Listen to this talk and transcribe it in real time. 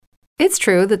It's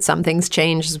true that some things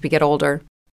change as we get older.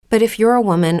 But if you're a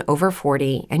woman over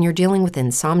 40 and you're dealing with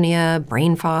insomnia,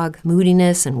 brain fog,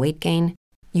 moodiness, and weight gain,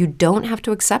 you don't have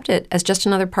to accept it as just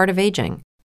another part of aging.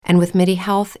 And with MIDI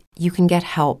Health, you can get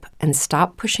help and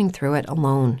stop pushing through it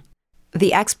alone.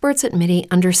 The experts at MIDI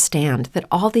understand that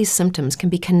all these symptoms can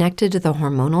be connected to the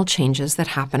hormonal changes that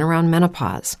happen around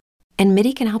menopause, and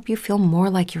MIDI can help you feel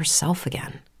more like yourself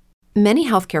again. Many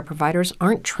healthcare providers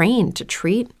aren't trained to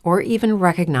treat or even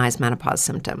recognize menopause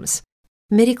symptoms.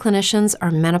 MIDI clinicians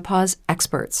are menopause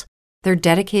experts. They're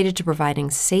dedicated to providing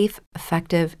safe,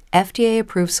 effective,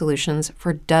 FDA-approved solutions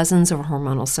for dozens of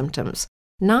hormonal symptoms,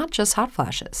 not just hot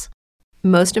flashes.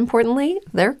 Most importantly,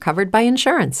 they're covered by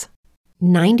insurance.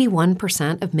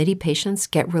 91% of MIDI patients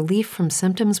get relief from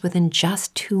symptoms within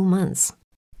just 2 months.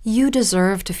 You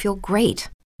deserve to feel great.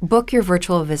 Book your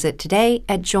virtual visit today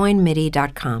at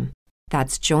joinmidi.com.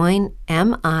 That's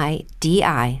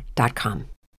joinmidi.com.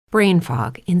 Brain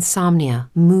fog, insomnia,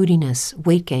 moodiness,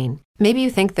 weight gain. Maybe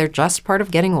you think they're just part of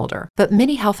getting older, but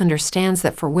MIDI Health understands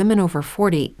that for women over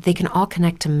 40, they can all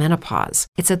connect to menopause.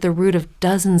 It's at the root of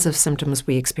dozens of symptoms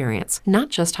we experience, not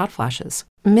just hot flashes.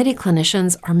 MIDI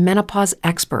clinicians are menopause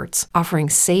experts, offering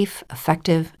safe,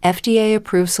 effective,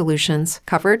 FDA-approved solutions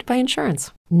covered by insurance.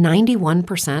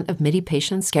 91% of MIDI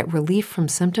patients get relief from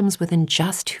symptoms within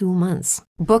just 2 months.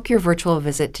 Book your virtual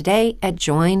visit today at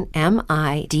joinmidi.com.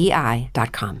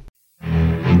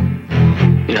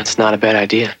 You know, it's not a bad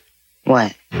idea.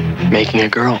 What? Making a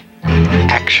girl.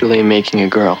 Actually making a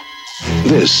girl.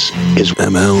 This is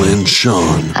ML and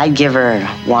Sean. I'd give her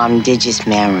warm digis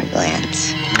mammary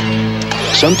glands.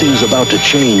 Something's about to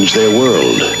change their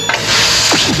world.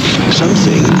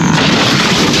 Something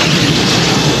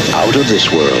out of this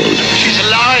world. She's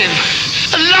alive!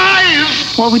 Alive!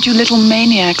 What would you little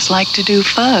maniacs like to do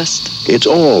first? It's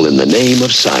all in the name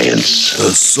of science. The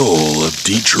soul of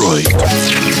Detroit.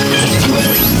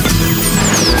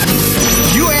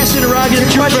 You asked it around, get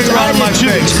your finger out of my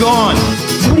face. It's gone.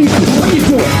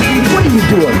 What are you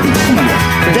doing?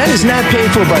 That is not paid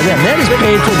for by them. That is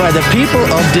paid for by the people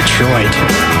of Detroit.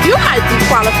 You might be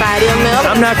qualified,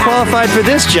 ML. I'm not qualified for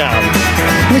this job.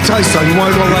 Let me tell you something. You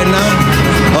want to go right now?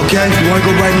 Okay? You want to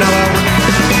go right now?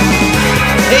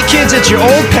 Hey kids, it's your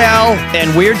old pal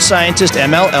and weird scientist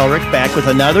ML Elric back with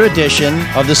another edition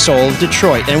of The Soul of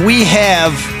Detroit. And we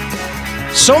have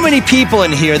so many people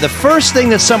in here. The first thing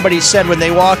that somebody said when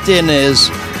they walked in is,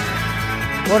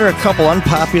 what are a couple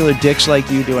unpopular dicks like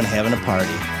you doing having a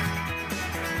party?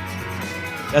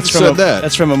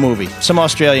 That's from a movie. Some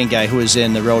Australian guy who was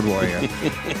in The Road Warrior.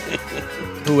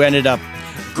 Who ended up...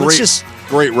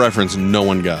 Great reference no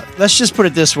one got. Let's just put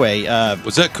it this way.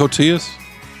 Was that Cotillas?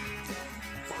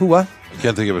 Who, what? I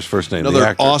can't think of his first name.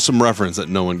 Another awesome reference that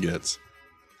no one gets.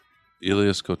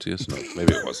 Elias Cotillas? No,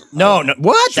 maybe it wasn't. No,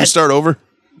 what? Should we start over?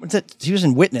 He was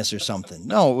in Witness or something.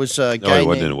 No, it was a guy. No, he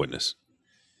wasn't in Witness.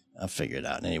 I'll figure it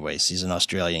out. Anyways, he's an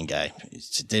Australian guy.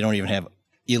 They don't even have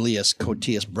Elias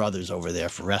Cotillas brothers over there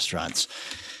for restaurants.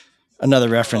 Another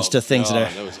reference to things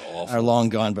that are long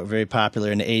gone but very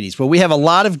popular in the 80s. Well, we have a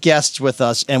lot of guests with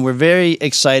us, and we're very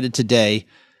excited today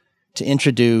to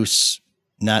introduce,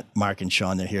 not Mark and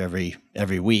Sean, they're here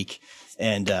every week.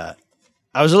 And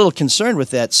I was a little concerned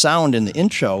with that sound in the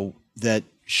intro that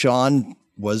Sean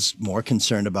was more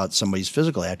concerned about somebody's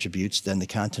physical attributes than the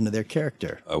content of their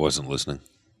character. I wasn't listening.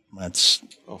 That's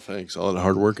thanks. All that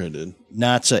hard work I did.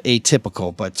 Not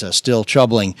atypical, but still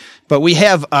troubling. But we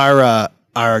have our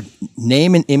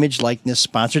name and image likeness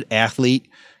sponsored athlete,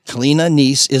 Kalina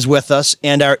Neese, is with us.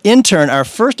 And our intern, our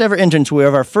first ever intern, so we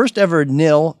have our first ever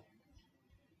nil,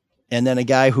 and then a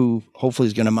guy who hopefully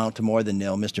is going to mount to more than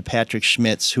nil, Mr. Patrick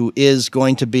Schmitz, who is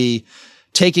going to be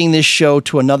taking this show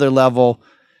to another level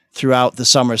throughout the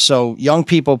summer. So young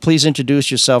people, please introduce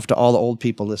yourself to all the old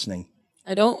people listening.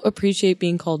 I don't appreciate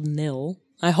being called nil.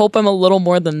 I hope I'm a little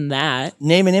more than that.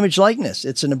 Name and image likeness.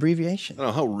 It's an abbreviation.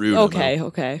 Oh, how rude.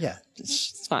 Okay. Yeah.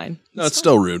 It's fine. No, it's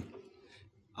still rude.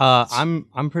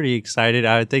 I'm pretty excited.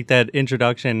 I think that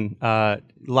introduction, a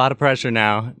lot of pressure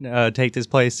now, take this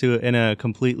place in a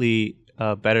completely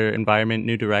better environment,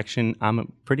 new direction.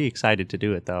 I'm pretty excited to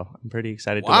do it, though. I'm pretty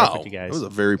excited to work with you guys. That was a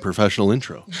very professional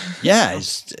intro. Yeah.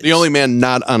 It's the only man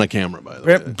not on a camera, by the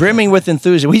way. Brimming with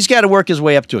enthusiasm. He's got to work his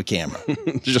way up to a camera.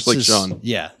 Just like Sean.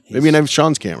 Yeah. Maybe have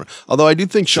Sean's camera. Although I do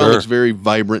think Sean looks very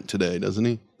vibrant today, doesn't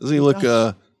he? Doesn't he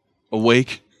look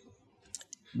awake?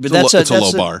 But it's a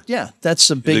low bar. Yeah, that's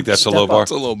a big. You think that's a low bar?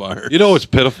 It's a low bar. You know what's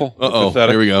pitiful?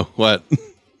 Here we go. What?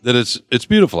 That it's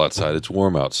beautiful outside. It's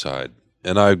warm outside,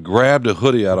 and I grabbed a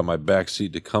hoodie out of my back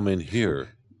seat to come in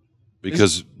here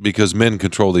because men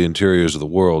control the interiors of the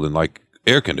world and like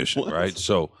air conditioning, right?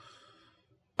 So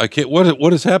I can't.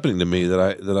 What is happening to me that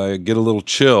I get a little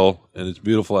chill and it's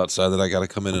beautiful outside that I got to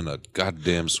come in a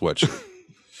goddamn sweatshirt?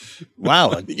 Wow,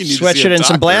 a sweatshirt and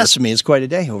some blasphemy is quite a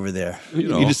day over there. You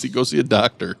need to go see a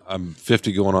doctor. I'm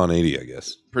 50 going on 80, I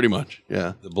guess. Pretty much,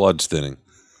 yeah. The blood's thinning.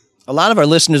 A lot of our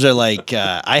listeners are like,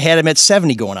 I had him at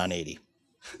 70 going on 80.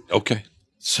 Okay.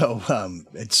 So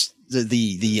it's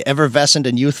the effervescent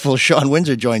and youthful Sean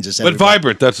Windsor joins us. But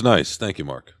vibrant, that's nice. Thank you,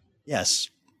 Mark. Yes.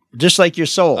 Just like your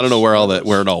soul. I don't know where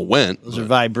it all went. Those are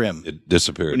Vibrim. It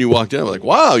disappeared. When you walked in, I was like,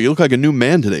 wow, you look like a new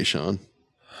man today, Sean.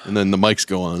 And then the mics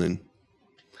go on and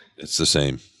it's the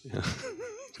same. Yeah.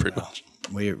 Pretty much.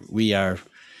 We are.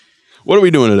 What are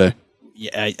we doing today?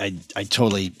 Yeah, I've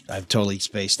totally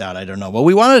spaced out. I don't know. Well,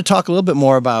 we wanted to talk a little bit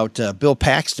more about Bill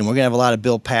Paxton. We're going to have a lot of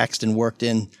Bill Paxton worked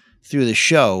in through the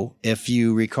show. If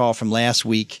you recall from last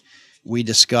week, we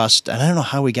discussed, and I don't know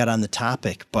how we got on the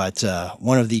topic, but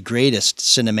one of the greatest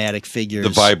cinematic figures. The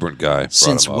vibrant guy.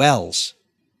 Since Wells.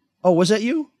 Oh, was that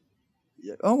you?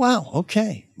 Oh, wow.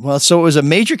 Okay. Well, so it was a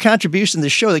major contribution to the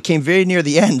show that came very near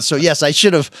the end. So, yes, I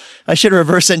should have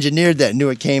reverse engineered that and knew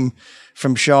it came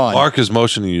from Sean. Mark is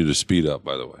motioning you to speed up,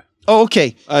 by the way. Oh,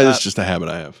 okay. That's just a habit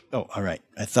I have. Oh, all right.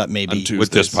 I thought maybe.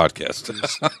 With this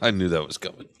podcast. I knew that was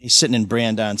coming. He's sitting in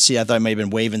Brandon. See, I thought I may have been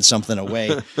waving something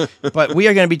away. But we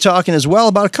are going to be talking as well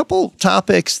about a couple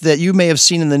topics that you may have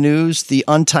seen in the news. The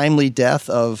untimely death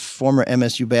of former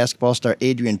MSU basketball star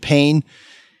Adrian Payne.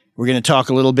 We're going to talk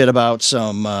a little bit about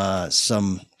some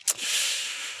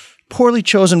poorly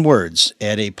chosen words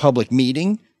at a public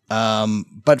meeting.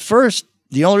 But first,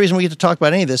 the only reason we get to talk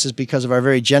about any of this is because of our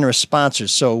very generous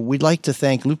sponsors. So we'd like to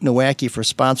thank Luke Nowacki for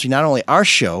sponsoring not only our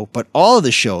show, but all of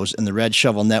the shows in the Red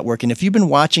Shovel Network. And if you've been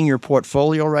watching your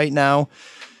portfolio right now,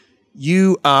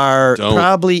 you are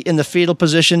probably in the fetal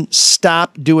position.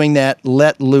 Stop doing that.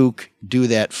 Let Luke do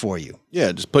that for you.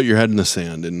 Yeah, just put your head in the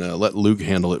sand and let Luke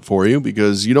handle it for you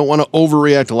because you don't want to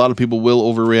overreact. A lot of people will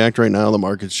overreact right now. The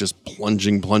market's just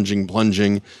plunging.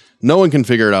 No one can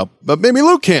figure it out, but maybe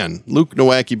Luke can. Luke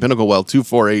Nowacki, Pinnacle Wealth,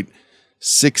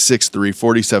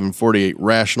 248-663-4748.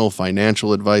 Rational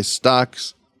financial advice,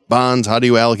 stocks, bonds. How do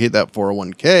you allocate that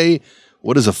 401k?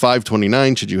 What is a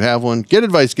 529? Should you have one? Get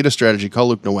advice, get a strategy. Call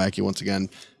Luke Nowacki once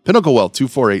again. Pinnacle Wealth,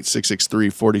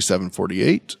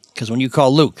 248-663-4748. Because when you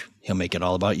call Luke, he'll make it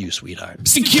all about you, sweetheart.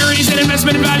 Securities and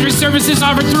investment advisory services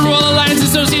offered through Royal Alliance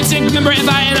Associates Inc. Member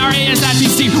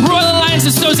FINRA/SIPC. Royal Alliance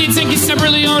Associates Inc. is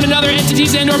separately owned, and other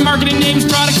entities and/or marketing names,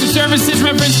 products, or services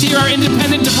referenced here are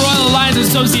independent of Royal Alliance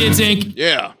Associates Inc.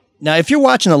 Yeah. Now, if you're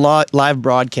watching a live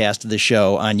broadcast of the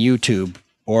show on YouTube,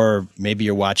 or maybe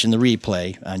you're watching the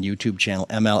replay on YouTube channel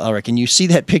ML Elric, and you see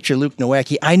that picture, Luke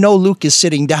Nowacki. I know Luke is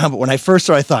sitting down, but when I first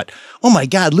saw it, I thought, oh my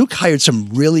God, Luke hired some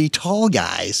really tall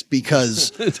guys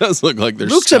because it does look like they're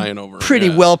Luke's skying a over. pretty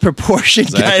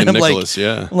well-proportioned guy. And I'm Nicholas,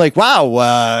 I'm like,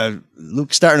 wow,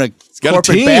 Luke's starting a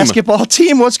corporate basketball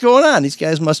team. What's going on? These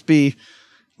guys must be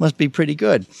pretty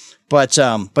good. But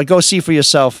go see for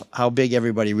yourself how big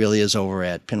everybody really is over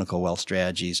at Pinnacle Wealth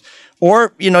Strategies.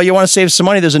 Or, you want to save some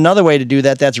money. There's another way to do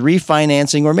that. That's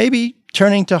refinancing or maybe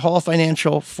turning to Hall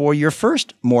Financial for your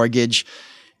first mortgage.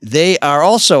 They are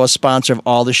also a sponsor of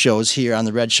all the shows here on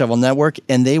the Red Shovel Network,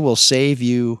 and they will save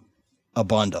you a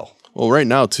bundle. Well, right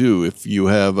now, too, if you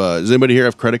have, does anybody here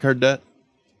have credit card debt?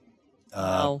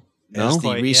 No. As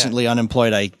the recently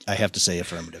unemployed, I have to say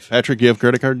affirmative. Patrick, you have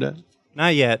credit card debt?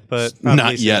 Not yet, but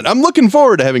not yet. I'm looking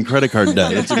forward to having credit card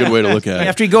debt. That's a good way to look at it.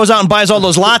 After he goes out and buys all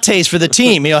those lattes for the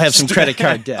team, he'll have some credit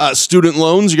card debt. Student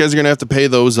loans, you guys are going to have to pay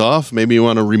those off. Maybe you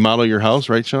want to remodel your house,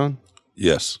 right, Sean?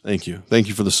 Yes. Thank you. Thank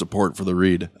you for the support for the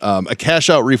read. A cash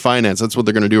out refinance. That's what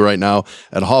they're going to do right now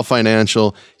at Hall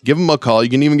Financial. Give them a call. You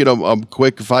can even get a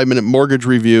quick 5-minute mortgage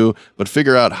review, but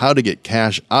figure out how to get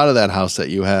cash out of that house that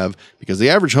you have because the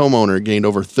average homeowner gained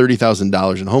over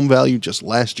 $30,000 in home value just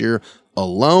last year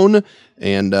alone.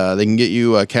 And they can get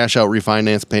you a cash out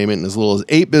refinance payment in as little as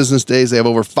 8 business days. They have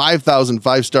over 5,000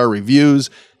 5-star reviews.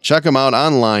 Check them out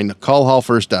online,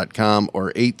 callhallfirst.com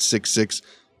or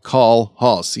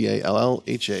 866-CALL-HALL,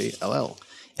 CALLHALL.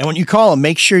 And when you call them,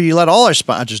 make sure you let all our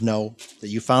sponsors know that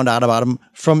you found out about them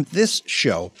from this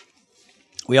show.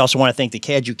 We also want to thank the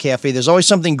Caju Cafe. There's always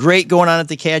something great going on at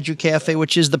the Caju Cafe,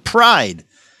 which is the pride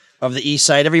of the East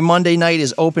Side. Every Monday night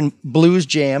is open blues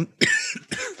jam.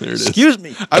 There it is. Excuse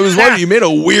me. I was wondering, you made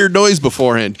a weird noise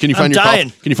beforehand. Can you find your dying.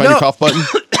 cough? Can you find your cough button?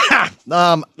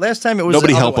 Last time it was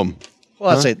nobody help him.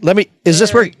 Well, I'll say. Is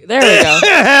this work? There we go.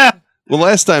 Well,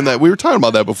 last time that we were talking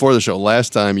about that before the show.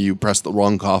 Last time you pressed the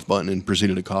wrong cough button and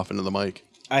proceeded to cough into the mic.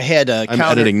 I had a I'm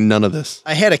counter. editing none of this.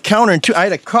 I had a counter and I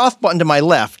had a cough button to my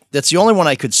left. That's the only one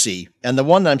I could see, and the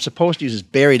one that I'm supposed to use is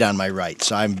buried on my right.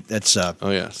 So that's. Oh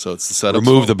yeah, so it's the setup.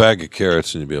 Remove the bag of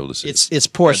carrots and you'll be able to see. It's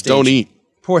poor staging. Don't eat.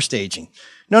 Poor staging.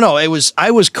 No, I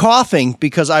was coughing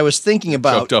because I was thinking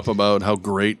about Choked up about how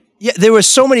great. Yeah, there were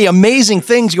so many amazing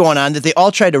things going on that they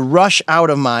all tried to rush out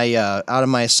of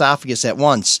my esophagus at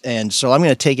once, and so I'm going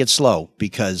to take it slow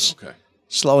because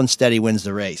slow and steady wins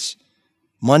the race.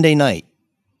 Monday night,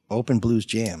 Open Blues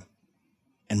Jam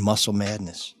and Muscle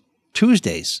Madness.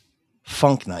 Tuesdays,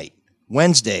 Funk Night.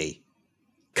 Wednesday,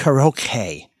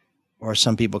 Karaoke, or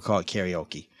some people call it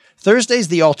karaoke. Thursdays,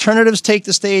 the Alternatives take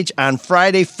the stage. On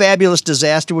Friday, Fabulous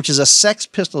Disaster, which is a Sex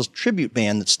Pistols tribute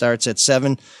band that starts at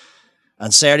 7.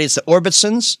 On Saturday, it's the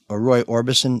Orbisons, a Roy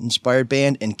Orbison-inspired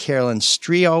band, and Carolyn's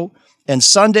Trio. And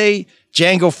Sunday,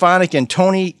 Django Phonic and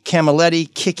Tony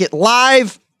Camilletti kick it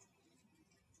live.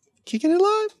 Kicking it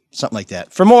live? Something like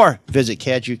that. For more, visit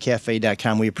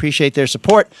CadjuCafe.com. We appreciate their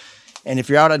support. And if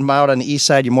you're out and about on the east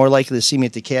side, you're more likely to see me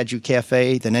at the Caju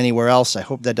Cafe than anywhere else. I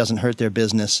hope that doesn't hurt their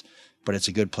business, but it's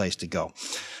a good place to go.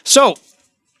 So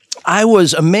I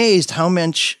was amazed how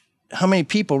many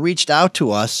people reached out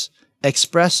to us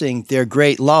expressing their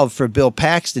great love for Bill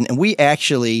Paxton, and we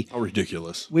actually how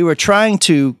ridiculous. We were trying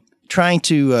to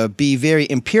be very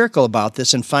empirical about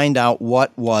this and find out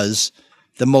what was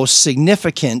the most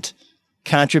significant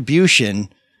contribution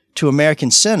to American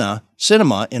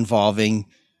cinema involving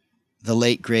the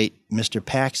late great Mr.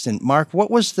 Paxton. Mark,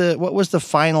 what was the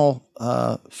final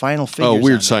figures? Oh,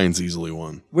 Weird Science easily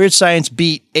won. Weird Science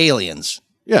beat Aliens.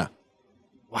 Yeah.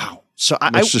 Wow. So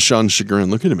much to Sean's chagrin.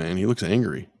 Look at him, man. He looks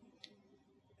angry.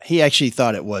 He actually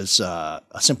thought it was a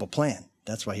simple plan.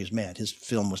 That's why he was mad. His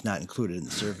film was not included in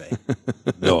the survey.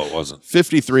 No, it wasn't.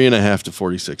 53.5 to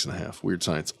 46.5. Weird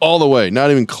Science. All the way. Not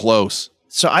even close.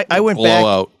 So I went blow back.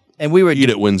 Out. And we were Eat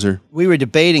it, Windsor. We were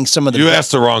debating some of the. You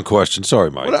asked the wrong question.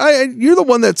 Sorry, Mike. You're the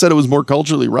one that said it was more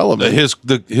culturally relevant.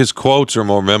 His quotes are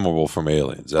more memorable from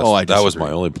Aliens. That was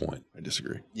my only point. I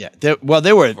disagree. Yeah. There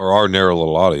were for our narrow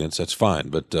little audience. That's fine,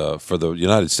 but for the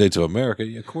United States of America,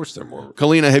 of course they're more.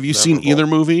 Kalina, have you seen either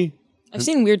movie? I've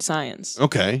seen Weird Science.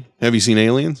 Okay. Have you seen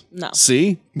Aliens? No.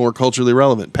 See? More culturally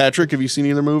relevant. Patrick, have you seen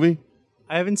either movie?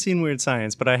 I haven't seen Weird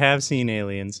Science, but I have seen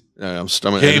Aliens.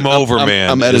 Game Over, man.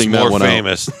 I'm editing more that one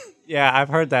famous. Yeah, I've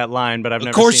heard that line, but I've never.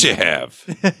 Of course seen you it.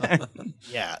 have.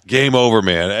 Yeah. Game Over,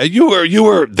 man. You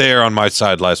were there on my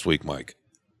side last week, Mike.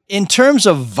 In terms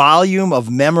of volume of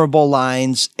memorable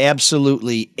lines,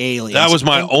 absolutely Aliens. That was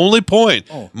my only point.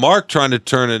 Mark trying to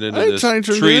turn it into this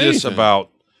treatise about,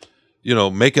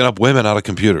 making up women out of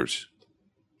computers.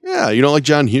 Yeah, you don't like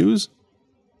John Hughes?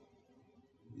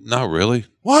 Not really.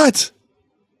 What?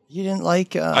 You didn't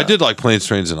like? I did like Planes,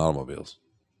 Trains, and Automobiles.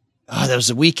 Oh, that was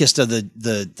the weakest of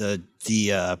the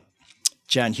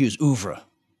John Hughes oeuvre.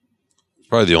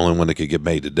 Probably the only one that could get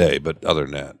made today, but other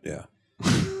than that, yeah.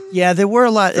 Yeah, there were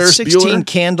a lot. Ferris 16 Bueller?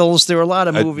 Candles. There were a lot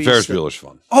of movies. Ferris Bueller's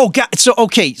fun. Oh, God. So,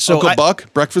 okay. So Uncle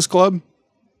Buck, Breakfast Club?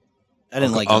 I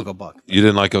didn't like Uncle Buck. You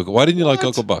didn't like Uncle? Why didn't you like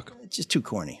Uncle Buck? It's just too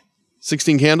corny.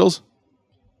 16 Candles?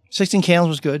 16 Candles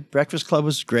was good. Breakfast Club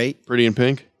was great. Pretty in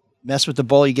Pink? Mess with the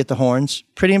bull, you get the horns.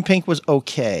 Pretty in Pink was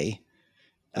okay.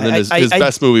 And then his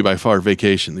best movie by far,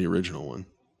 Vacation, the original one.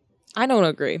 I don't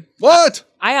agree. What?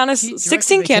 I honestly,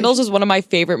 16 Candles is one of my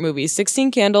favorite movies.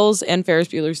 16 Candles and Ferris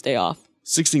Bueller's Day Off.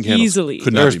 16 Candles. Easily.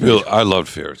 Could not be better. I loved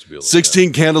Ferris Bueller.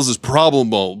 16 Candles is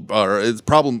problemable.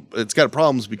 It's got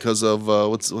problems because of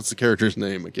what's the character's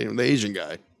name? The Asian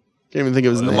guy. Can't even think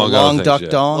of his name. Long Duck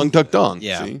Dong. Long Duck Dong.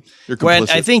 Yeah. See? You're Well,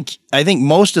 complicit. I think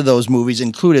most of those movies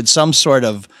included some sort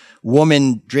of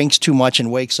woman drinks too much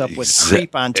and wakes up with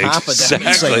creep on top of them.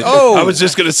 It's like, I was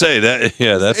just going to say that.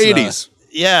 Yeah, that's 80s.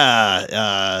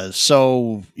 Yeah.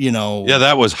 So, Yeah,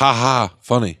 that was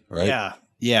funny, right?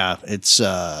 Yeah. It's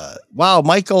wow.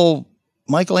 Michael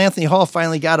Anthony Hall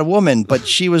finally got a woman, but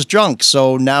she was drunk.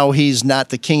 So now he's not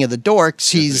the king of the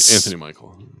dorks. He's Anthony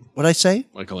Michael. What'd I say?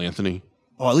 Michael Anthony.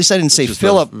 Oh, at least I didn't say Just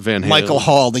Philip Van Halen. Michael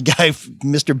Hall, the guy,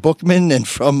 Mr. Bookman, and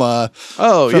from yeah.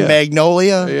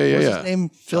 Magnolia. Yeah. What's his name?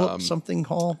 Philip something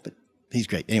Hall, but he's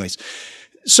great. Anyways,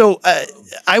 so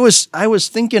I was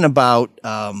thinking about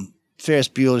Ferris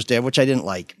Bueller's Day, which I didn't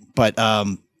like, but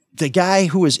the guy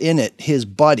who was in it, his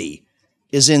buddy,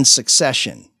 is in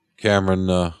Succession. Cameron.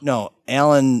 No,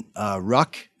 Alan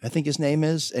Ruck, I think his name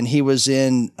is, and he was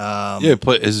in. He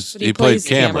played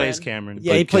Cameron. Plays Cameron.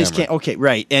 Yeah, he plays Cameron. Okay,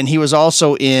 right, and he was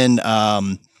also in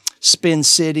Spin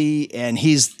City, and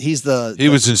he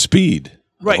was in Speed,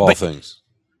 right, of all things.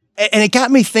 And it got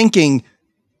me thinking.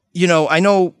 I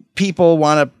know people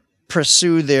want to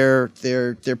pursue their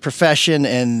profession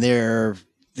and their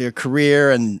their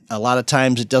career, and a lot of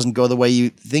times it doesn't go the way you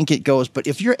think it goes. But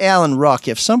if you're Alan Ruck,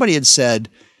 if somebody had said,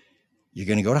 you're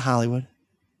going to go to Hollywood,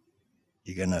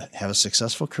 you're going to have a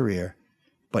successful career,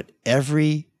 but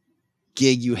every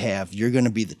gig you have, you're going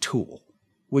to be the tool.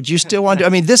 Would you still want to? I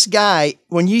mean, this guy,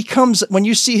 when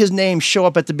you see his name show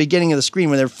up at the beginning of the screen,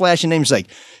 when they're flashing names, like,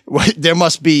 there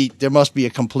must be a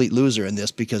complete loser in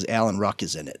this because Alan Ruck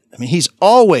is in it. I mean, he's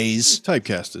always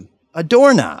typecasted, a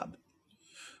doorknob.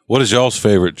 What is y'all's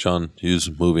favorite John Hughes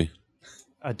movie?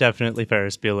 Definitely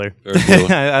Ferris Bueller. Ferris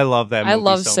Bueller. I love that movie. I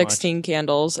love so 16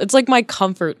 Candles. It's like my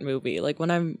comfort movie. Like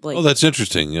when I'm like, Oh, that's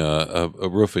interesting. A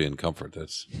roofie in comfort.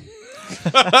 That's.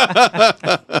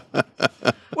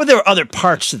 Well, there were other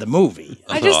parts to the movie.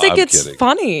 I just think it's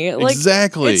funny. Like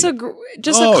Exactly. It's a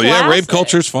Oh yeah, rape classic.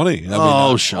 culture's funny. I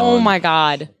mean, Sean. Oh my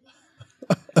God.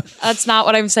 That's not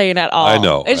what I'm saying at all. I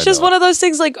know, It's I just know. one of those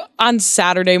things like on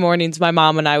Saturday mornings, my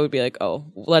mom and I would be like, oh,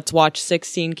 let's watch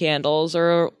 16 Candles.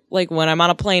 Or like when I'm on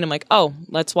a plane, I'm like, oh,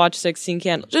 let's watch 16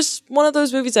 Candles. Just one of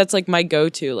those movies that's like my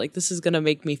go-to. Like this is going to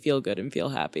make me feel good and feel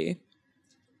happy.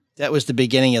 That was the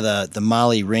beginning of the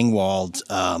Molly Ringwald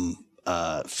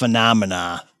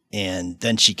phenomena. And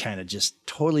then she kind of just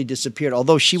totally disappeared.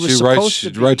 Although she was supposed to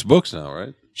be, writes books now,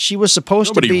 right? She was supposed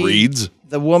Nobody to be reads.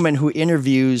 the woman who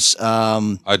interviews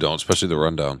I don't, especially the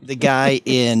rundown. the guy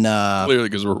in Clearly,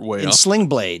 because we're way in off. Sling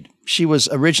Blade. She was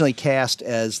originally cast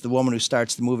as the woman who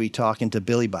starts the movie talking to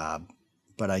Billy Bob,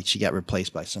 but she got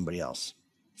replaced by somebody else.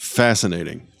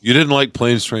 Fascinating. You didn't like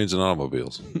Planes, Trains, and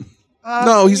Automobiles.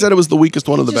 No, he said it was the weakest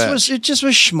one of the batch. It just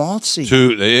was schmaltzy.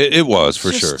 It was,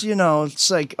 for sure. You know, it's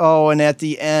like, and at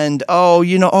the end,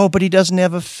 but he doesn't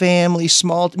have a family,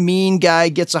 small, mean guy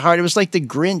gets a heart. It was like the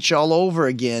Grinch all over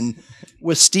again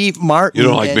with Steve Martin. You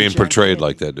don't like and being John portrayed Candy.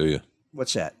 like that, do you?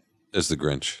 What's that? As the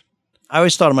Grinch. I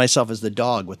always thought of myself as the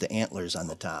dog with the antlers on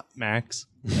the top. Max,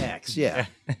 yeah.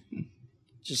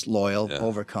 Just loyal,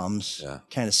 overcomes,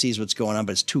 kind of sees what's going on,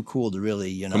 but it's too cool to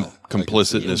really,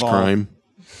 complicit in his involved. crime.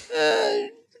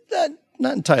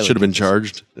 Not entirely. Should have been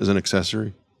charged as an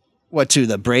accessory. What, to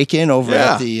the break-in over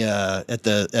Yeah. at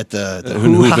the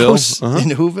In Who Whoville? house Uh-huh. in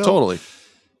Whoville? Totally.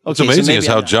 What's Okay, so amazing maybe is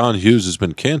I'm how not. John Hughes has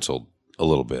been canceled a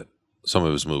little bit. Some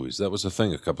of his movies. That was a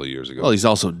thing a couple of years ago. Well, he's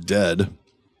also dead.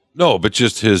 No, but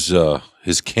just his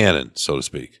canon, so to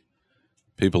speak.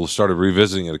 People started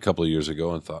revisiting it a couple of years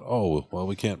ago and thought, "Oh, well,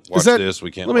 we can't watch this.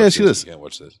 We can't." Let me watch ask you this: We can't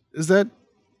watch this. Is that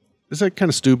kind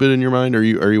of stupid in your mind? Or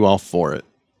are you all for it?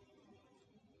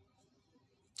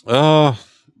 I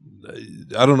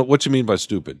don't know what you mean by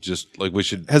stupid. Just like we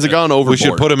should. Has it gone overboard? We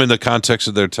should put them in the context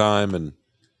of their time and.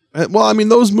 Well, I mean,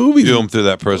 those movies view them through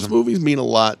that prism. Those movies mean a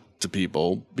lot to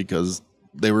people because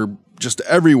they were just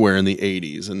everywhere in the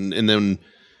 80s, and then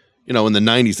in the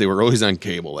 90s they were always on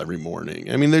cable every morning.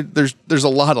 I mean, there's a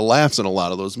lot of laughs in a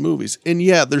lot of those movies, and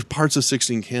yeah, there's parts of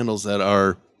 16 Candles that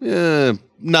are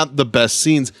not the best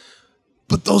scenes,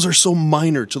 but those are so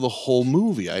minor to the whole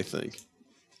movie. I think.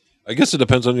 I guess it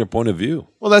depends on your point of view.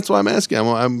 Well, that's why I'm asking.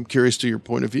 I'm curious to your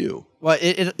point of view. Well,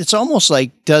 it's almost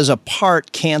like, does a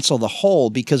part cancel the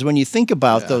whole? Because when you think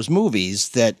about those movies,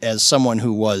 that as someone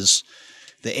who was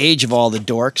the age of all the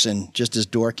dorks and just as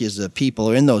dorky as the people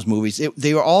who are in those movies,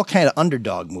 they were all kind of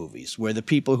underdog movies where the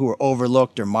people who were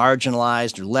overlooked or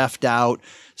marginalized or left out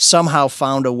somehow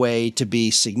found a way to be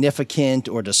significant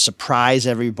or to surprise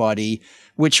everybody,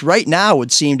 which right now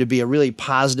would seem to be a really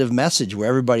positive message where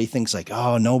everybody thinks like,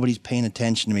 oh, nobody's paying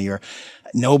attention to me or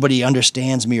nobody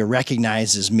understands me or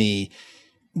recognizes me.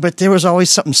 But there was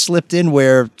always something slipped in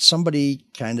where somebody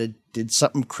kind of did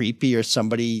something creepy or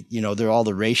somebody, there are all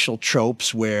the racial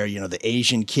tropes where, the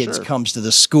Asian kids comes to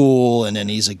the school and then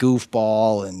he's a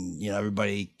goofball and,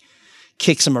 everybody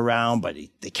kicks him around, but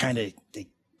they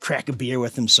crack a beer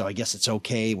with him. So I guess it's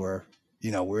okay. We're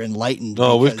enlightened.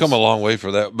 No, we've come a long way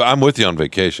for that. But I'm with you on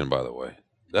Vacation, by the way.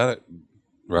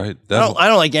 Right? I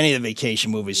don't like any of the vacation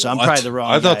movies, so I'm probably the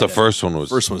wrong I thought guy the first one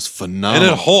was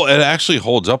phenomenal. And it actually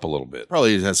holds up a little bit.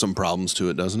 Probably has some problems to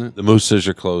it, doesn't it? The moose says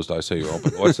you're closed. I say you're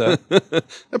open. What's that?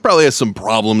 It probably has some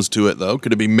problems to it, though.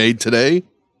 Could it be made today?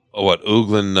 Oh, what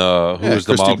Ooglin? Who was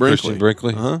the model? Christian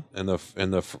Brinkley. Uh-huh. And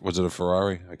the was it a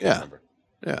Ferrari? I can't remember.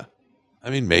 Yeah. I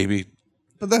mean, maybe.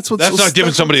 But that's not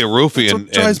giving somebody a roofie. That's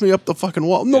what drives me up the fucking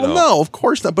wall. No, of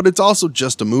course not. But it's also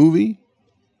just a movie.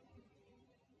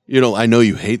 I know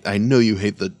you hate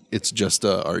the it's just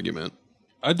a argument.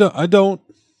 I don't.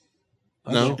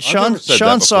 No, Sean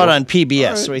saw it on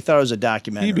PBS, so he thought it was a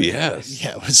documentary. PBS.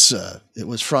 Yeah, it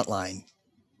was Frontline.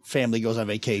 Family goes on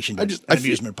vacation to an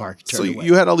amusement park. So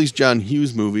you had all these John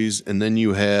Hughes movies, and then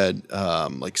you had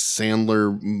like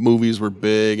Sandler movies were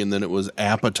big, and then it was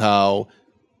Apatow.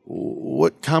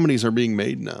 What comedies are being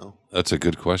made now? That's a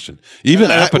good question. Even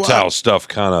Apatow stuff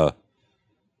kind of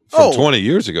from 20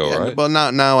 years ago, right? Well,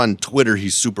 now on Twitter,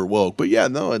 he's super woke. But yeah,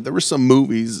 no, there were some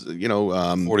movies,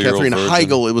 Katherine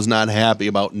Heigl was not happy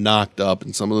about Knocked Up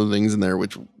and some of the things in there,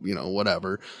 which,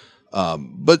 whatever.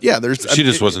 But yeah, she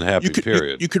just wasn't happy,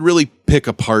 period. You could really pick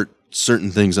apart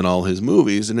certain things in all his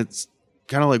movies, and it's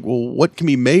kind of like, well, what can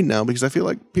be made now? Because I feel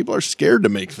like people are scared to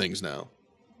make things now.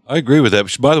 I agree with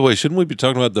that. By the way, shouldn't we be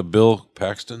talking about the Bill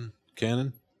Paxton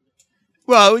canon?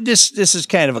 Well, this is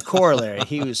kind of a corollary.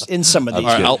 He was in some of these.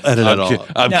 All right, I'll edit it all.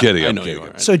 I'm kidding. I'm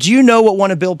kidding. So, do you know what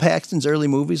one of Bill Paxton's early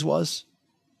movies was?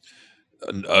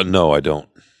 No, I don't.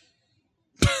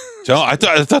 I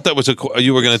thought that was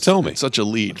you were going to tell me. Such a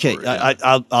lead. Okay,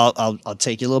 I'll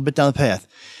take you a little bit down the path.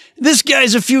 This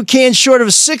guy's a few cans short of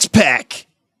a 6-pack,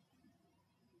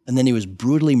 and then he was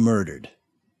brutally murdered.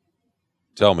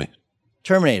 Tell me.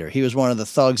 Terminator. He was one of the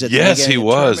thugs at the beginning he of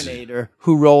was. Terminator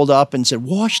who rolled up and said,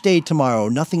 "Wash day tomorrow,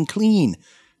 nothing clean."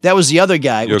 That was the other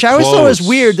guy, which I always thought was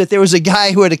weird that there was a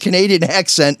guy who had a Canadian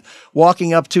accent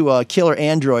walking up to a killer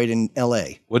android in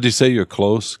L.A. What did he say? You're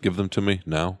close. Give them to me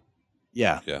now.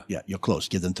 Yeah. You're close.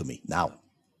 Give them to me now.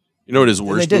 You know what his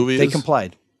worst movie is? They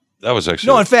complied. That was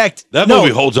actually in fact, that movie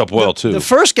holds up well too. The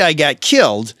first guy got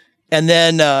killed, and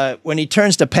then when he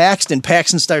turns to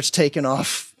Paxton starts taking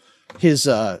off his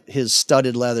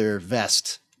studded leather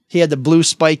vest. He had the blue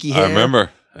spiky hair. I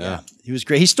remember. Yeah. He was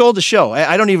great. He stole the show.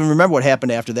 I don't even remember what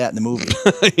happened after that in the movie.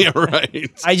 Yeah, right.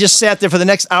 I just sat there for the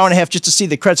next hour and a half just to see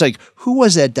the credits. Like, who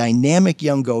was that dynamic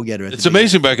young go-getter? It's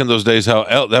amazing back in those days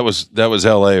how that was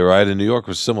L.A., right? And New York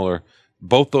was similar.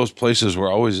 Both those places were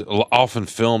often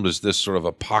filmed as this sort of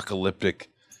apocalyptic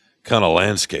kind of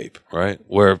landscape, right?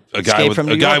 Where a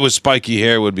guy with spiky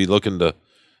hair would be looking to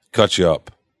cut you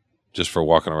up just for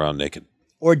walking around naked.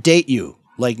 Or date you,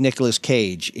 like Nicolas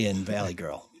Cage in Valley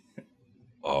Girl.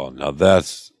 Oh, now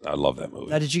I love that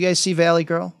movie. Now, did you guys see Valley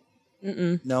Girl?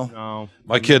 Mm-mm. No.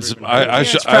 My kids,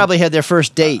 probably had their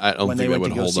first date I don't when think they I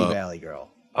went to would go see hold up. Valley Girl.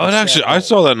 Oh, I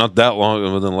saw that not that long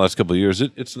within the last couple of years.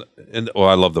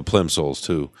 I love the Plimsouls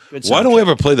too. Why don't we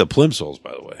ever play the Plimsouls,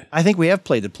 by the way? I think we have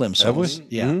played the Plimsouls. Have we?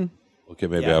 Yeah. Mm-hmm. Okay,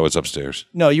 maybe I was upstairs.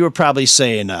 No, you were probably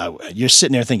saying, you're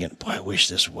sitting there thinking, boy, I wish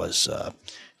this was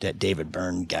that David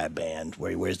Byrne guy band where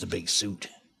he wears the big suit.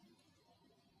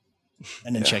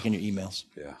 And then checking your emails.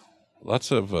 Yeah.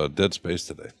 Lots of dead space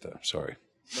today. Sorry.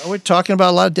 Well, we're talking about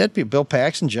a lot of dead people. Bill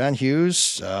Paxton, John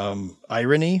Hughes,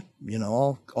 Irony,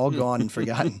 all gone and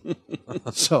forgotten.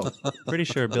 So pretty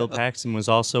sure Bill Paxton was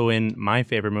also in my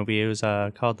favorite movie. It was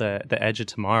called The Edge of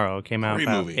Tomorrow. It came out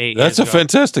about 8 years ago. That's a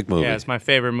fantastic movie. Yeah, it's my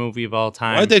favorite movie of all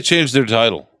time. Why'd they change their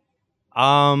title?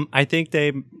 I think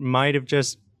they might have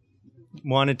just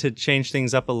wanted to change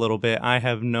things up a little bit. I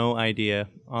have no idea.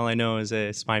 All I know is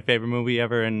it's my favorite movie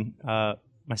ever, and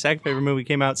my second favorite movie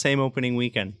came out same opening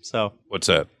weekend. So what's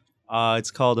that?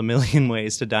 It's called A Million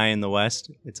Ways to Die in the West.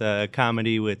 It's a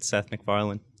comedy with Seth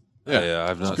MacFarlane. Yeah,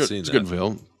 I've not seen that. It's a good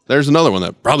film. There's another one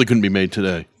that probably couldn't be made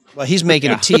today. Well, he's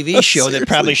making a TV show that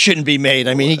probably shouldn't be made.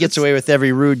 I mean, he gets away with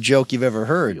every rude joke you've ever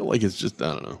heard. I feel like it's just,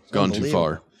 I don't know, gone too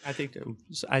far. I think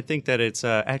that it's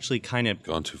actually kind of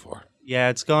gone too far. Yeah,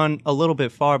 it's gone a little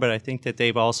bit far, but I think that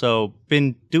they've also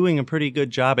been doing a pretty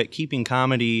good job at keeping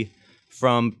comedy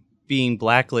from being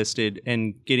blacklisted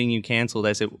and getting you canceled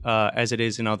as it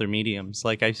is in other mediums.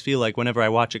 Like, I feel like whenever I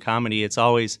watch a comedy, it's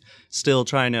always still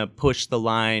trying to push the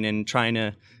line and trying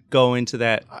to go into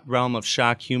that realm of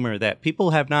shock humor that people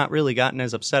have not really gotten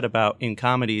as upset about in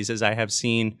comedies as I have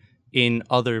seen in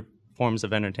other forms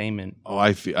of entertainment. Oh,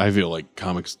 I feel like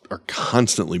comics are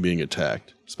constantly being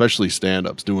attacked, especially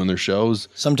stand-ups doing their shows.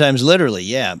 Sometimes literally,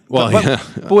 yeah. Well,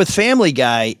 but with Family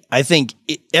Guy, I think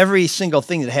every single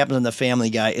thing that happens in the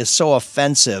Family Guy is so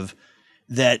offensive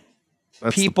that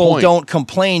people don't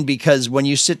complain, because when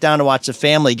you sit down to watch the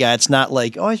Family Guy, it's not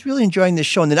like, oh, I was really enjoying this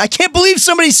show, and then I can't believe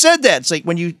somebody said that. It's like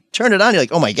when you turn it on, you're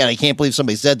like, oh my God, I can't believe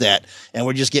somebody said that, and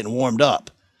we're just getting warmed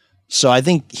up. So I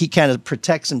think he kind of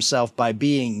protects himself by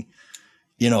being,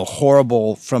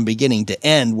 horrible from beginning to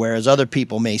end, whereas other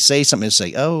people may say something and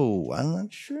say, oh, I'm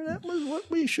not sure that was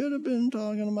what we should have been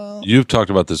talking about. You've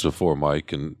talked about this before,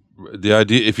 Mike, and the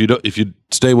idea, if you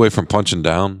stay away from punching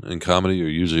down in comedy, you're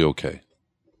usually okay.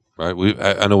 Right?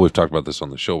 I know we've talked about this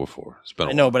on the show before. It's been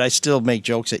a while. But I still make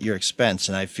jokes at your expense,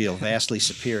 and I feel vastly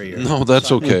superior. No,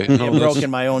 that's okay. I've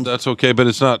broken my own. That's okay, but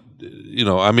it's not,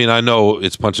 I know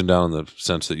it's punching down in the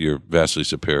sense that you're vastly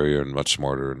superior and much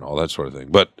smarter and all that sort of thing.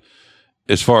 But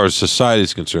as far as society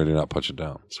is concerned, you're not punching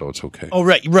down, so it's okay. Oh,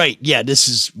 right. Yeah, this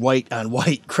is white on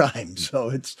white crime. So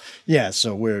it's,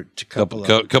 so we're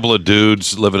a couple of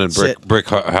dudes living in brick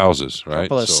houses, right?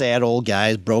 Couple of sad old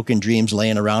guys, broken dreams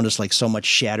laying around us like so much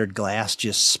shattered glass,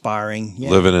 just sparring. Yeah.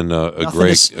 Living in a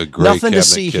gray nothing to cabinet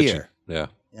see kitchen. here. Yeah.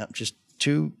 Yep, just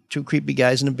two creepy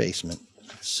guys in a basement.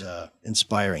 It's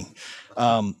inspiring.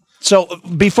 So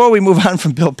before we move on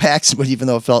from Bill Paxton, even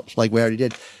though it felt like we already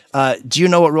did, do you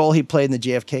know what role he played in the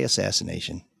JFK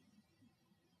assassination?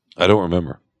 I don't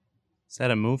remember. Is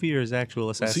that a movie or is it actual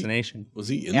assassination? Was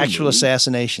he in actual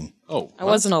assassination? Oh, I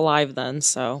wasn't alive then,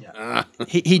 so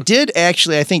he did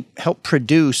actually, I think, help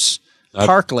produce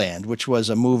Parkland, which was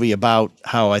a movie about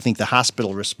how I think the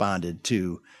hospital responded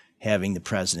to having the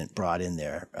president brought in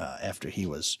there after he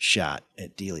was shot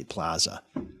at Dealey Plaza.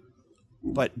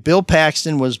 But Bill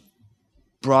Paxton was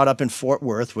brought up in Fort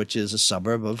Worth, which is a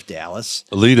suburb of Dallas.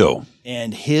 Alito.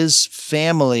 And his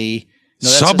family...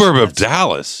 suburb of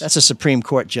Dallas? That's a Supreme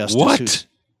Court justice. What?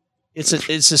 It's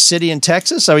a city in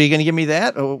Texas? Are you going to give me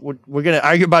that? Or we're going to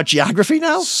argue about geography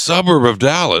now? Suburb of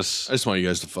Dallas? I just want you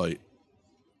guys to fight.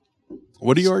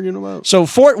 What are you arguing about? So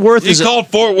Fort Worth is... He called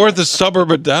Fort Worth a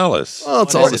suburb of Dallas. Well,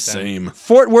 it's all the same.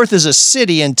 Fort Worth is a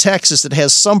city in Texas that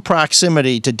has some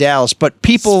proximity to Dallas, but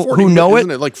people who know Isn't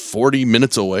it like 40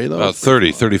 minutes away, though? About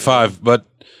 30, 35, but...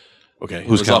 Okay,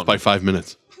 who's off by 5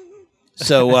 minutes?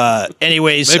 So,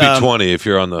 anyways... Maybe 20 if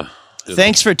you're on the...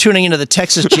 Thanks for tuning into the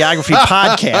Texas Geography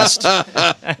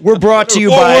Podcast. We're brought to you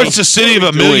Fort by... Worth's a city of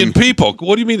 1 million people.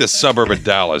 What do you mean the suburb of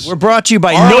Dallas? We're brought to you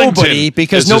by Arlington nobody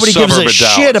because is a nobody gives suburb a of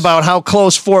Dallas. shit about how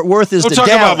close Fort Worth is Don't to talk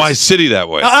Dallas. about my city that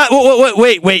way.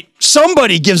 Wait.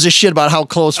 Somebody gives a shit about how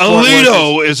close Fort Worth is.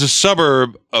 Alito is a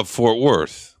suburb of Fort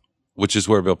Worth, which is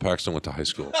where Bill Paxton went to high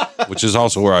school, which is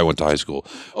also where I went to high school.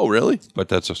 Oh, really? But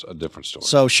that's a different story.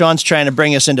 So Sean's trying to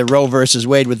bring us into Roe versus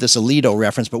Wade with this Alito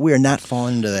reference, but we are not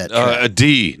falling into that trap. A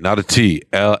D, not a T.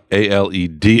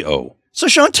 Aledo. So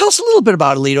Sean, tell us a little bit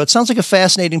about Alito. It sounds like a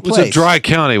fascinating It was place. a dry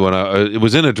county it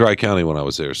was in a dry county when I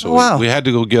was there. So Oh, wow. we had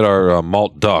to go get our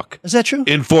malt duck. Is that true?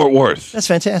 In Fort Worth. That's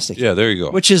fantastic. Yeah, there you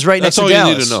go. Which is right That's next to all Dallas.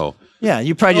 you need to know. Yeah,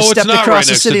 you probably just No, stepped it's not across right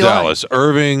the next city to line. Dallas.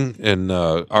 Irving and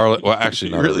Arlington. Well,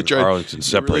 actually, not Irving. Arlington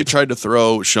separate. You really tried to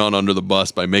throw Sean under the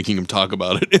bus by making him talk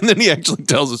about it, and then he actually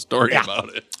tells a story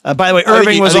about it. By the way,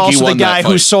 Irving was also the guy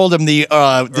who sold him the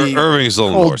Irving's a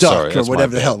little cold north. duck Sorry, or that's my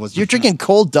whatever the bad. hell it was. You're drinking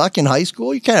cold duck in high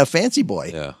school? You're kind of a fancy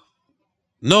boy. Yeah.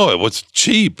 No, it was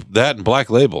cheap. That and Black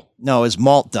Label. No, it's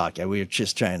malt duck. We were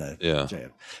just trying to. Yeah.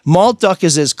 Malt duck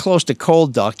is as close to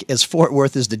cold duck as Fort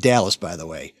Worth is to Dallas, by the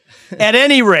way. At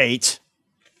any rate,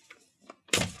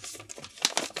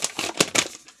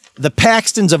 the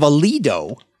Paxtons of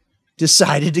Alito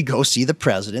decided to go see the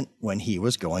president when he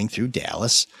was going through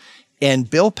Dallas. And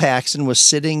Bill Paxton was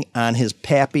sitting on his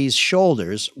pappy's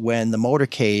shoulders when the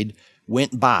motorcade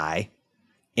went by.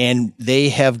 And they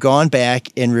have gone back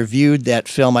and reviewed that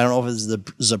film. I don't know if it's the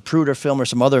Zapruder film or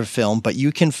some other film, but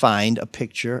you can find a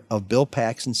picture of Bill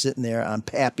Paxton sitting there on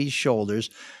Pappy's shoulders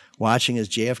watching as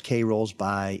JFK rolls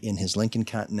by in his Lincoln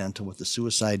Continental with the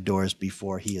suicide doors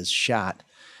before he is shot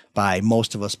by,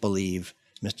 most of us believe,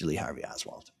 Mr. Lee Harvey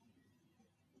Oswald.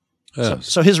 Yeah.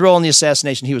 So his role in the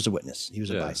assassination, he was a witness. He was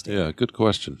a bystander. Yeah, good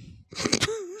question.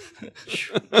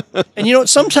 And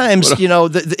sometimes,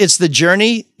 it's the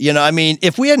journey. I mean,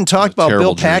 if we hadn't talked about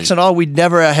Bill Paxton at all, we'd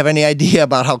never have any idea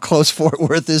about how close Fort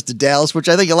Worth is to Dallas, which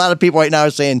I think a lot of people right now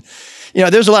are saying,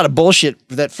 there's a lot of bullshit.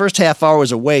 That first half hour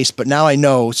was a waste, but now I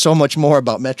know so much more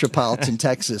about metropolitan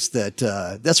Texas that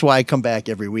that's why I come back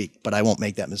every week, but I won't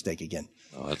make that mistake again.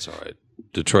 Oh, that's all right.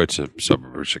 Detroit's a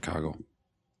suburb of Chicago.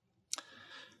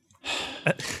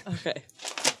 Okay.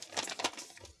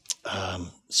 I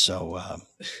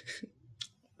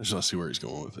just want to see where he's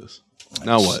going with this.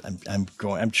 Now what?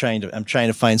 I'm trying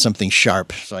to find something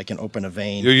sharp so I can open a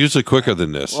vein. You're usually quicker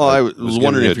than this. Well, I was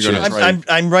wondering if you're going to try.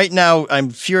 I'm right now. I'm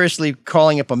furiously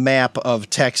calling up a map of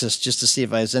Texas just to see if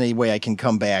there's any way I can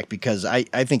come back because I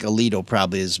think Alito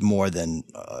probably is more than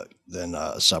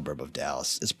a suburb of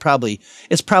Dallas. It's probably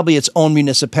its own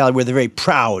municipality where they're very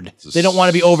proud. They don't want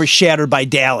to be overshadowed by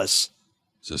Dallas.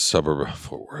 It's a suburb of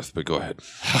Fort Worth, but go ahead.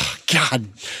 Oh, God,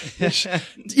 this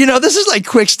is like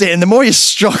quicksand. The more you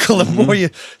struggle,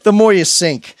 the more you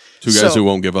sink. Two guys who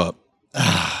won't give up.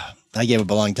 I gave up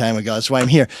a long time ago. That's why I'm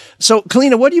here. So,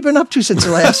 Kalina, what have you been up to since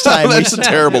the last time? That's a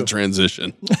terrible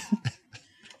transition.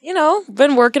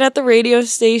 Been working at the radio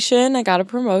station. I got a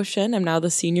promotion. I'm now the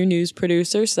senior news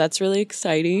producer, so that's really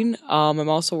exciting. I'm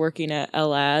also working at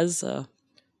El Az,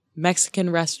 Mexican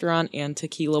restaurant and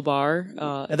tequila bar.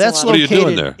 That's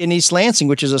located in East Lansing,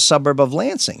 which is a suburb of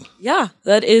Lansing. Yeah,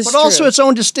 that is But also its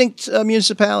own distinct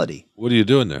municipality. What are you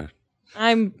doing there?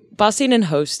 I'm bussing and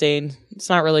hosting. It's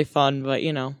not really fun, but,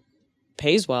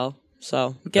 pays well.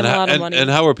 So, get a lot of money. And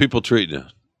how are people treating you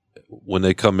when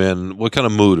they come in? What kind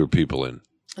of mood are people in?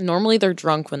 Normally, they're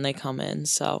drunk when they come in,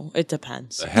 so it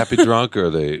depends. A happy drunk, or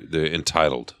they're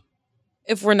entitled?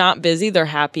 If we're not busy, they're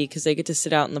happy because they get to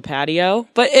sit out in the patio.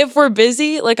 But if we're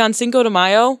busy, like on Cinco de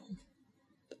Mayo,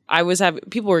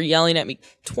 people were yelling at me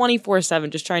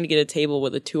 24/7 just trying to get a table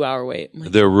with a 2-hour wait.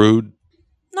 Like, they're rude?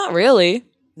 Not really.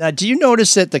 Now, do you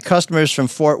notice that the customers from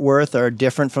Fort Worth are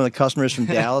different from the customers from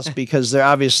Dallas? Because they're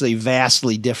obviously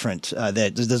vastly different.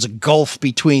 There's a gulf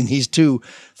between these two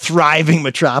thriving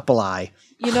metropoli.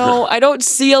 I don't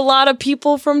see a lot of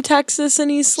people from Texas and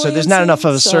East Lansing. So there's not enough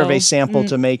of a survey sample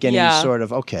to make any sort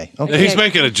of, okay. He's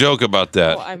making a joke about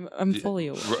that. I'm fully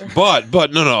aware.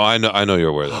 But no, I know you're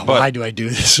aware of that. But, why do I do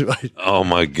this? Oh,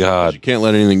 my God. You can't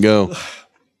let anything go.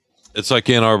 It's like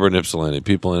Ann Arbor and Ypsilanti.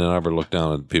 People in Ann Arbor look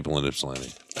down at people in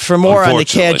Ypsilanti. For more on the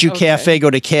Caju Cafe, go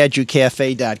to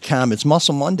cajucafe.com. It's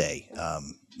Muscle Monday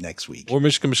next week. Or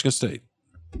Michigan State.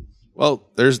 Well,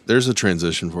 there's a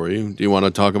transition for you. Do you want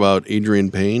to talk about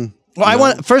Adrian Payne? Well,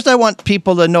 I want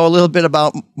people to know a little bit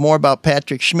more about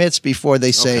Patrick Schmitz before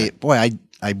they say, "Boy,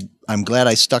 I'm glad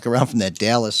I stuck around from that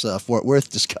Dallas Fort Worth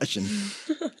discussion."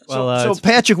 So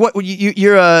Patrick,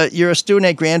 you're a student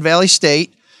at Grand Valley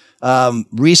State,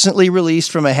 recently released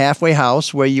from a halfway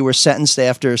house where you were sentenced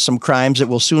after some crimes that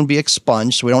will soon be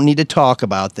expunged. So we don't need to talk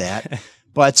about that.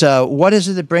 But what is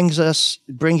it that brings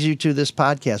you to this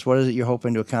podcast? What is it you're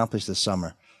hoping to accomplish this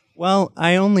summer? Well,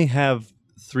 I only have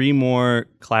 3 more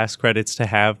class credits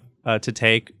to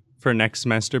take for next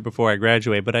semester before I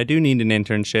graduate, but I do need an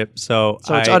internship. So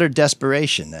it's utter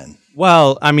desperation then.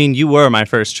 Well, I mean, you were my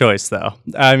first choice, though.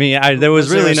 I mean, there was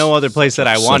really no other place that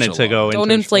I wanted to go.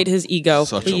 Don't inflate his ego,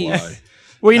 Such please. a lie.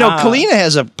 Well, Kalina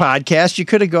has a podcast. You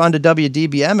could have gone to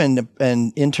WDBM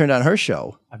and interned on her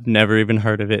show. I've never even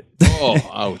heard of it. Oh,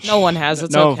 ouch. No one has.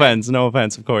 It's no okay. No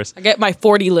offense, of course. I get my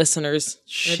 40 listeners.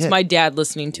 It's my dad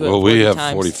listening to it. Well, we have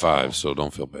times. 45, so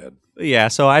don't feel bad. Yeah,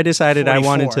 so I decided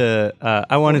 44.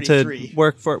 I wanted to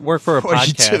work for a 42.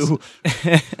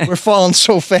 podcast. We're falling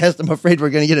so fast. I'm afraid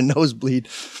we're going to get a nosebleed.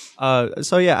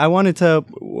 So yeah, I wanted to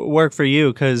work for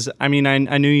you because I mean I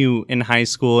knew you in high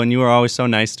school and you were always so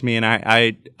nice to me, and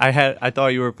I thought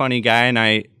you were a funny guy, and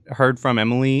I heard from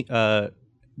Emily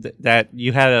that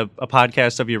you had a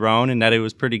podcast of your own and that it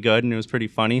was pretty good and it was pretty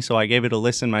funny. So I gave it a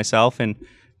listen myself, and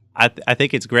I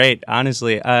think it's great,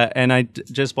 honestly. And I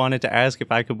just wanted to ask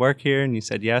if I could work here, and you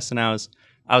said yes, and I was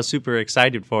super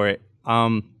excited for it.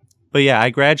 But yeah, I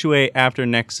graduate after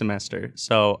next semester,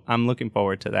 so I'm looking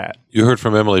forward to that. You heard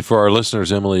from Emily. For our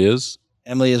listeners, Emily is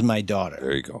my daughter.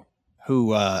 There you go.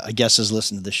 Who I guess has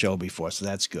listened to the show before, so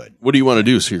that's good. What do you want to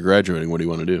do? So you're graduating. What do you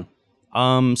want to do?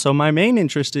 So my main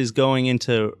interest is going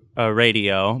into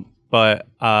radio, but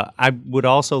I would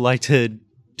also like to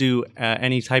do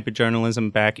any type of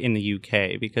journalism back in the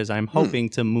UK because I'm hoping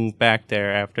to move back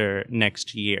there after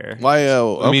next year. Why?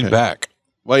 I mean back.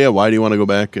 Well, yeah. Why do you want to go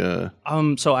back?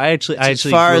 So I actually as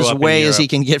far as away as he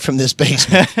can get from this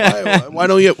basement. why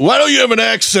don't you have an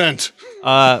accent?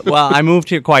 Well, I moved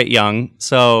here quite young,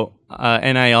 so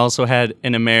and I also had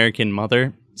an American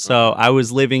mother. So I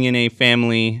was living in a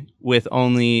family with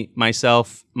only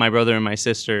myself, my brother, and my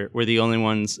sister were the only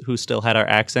ones who still had our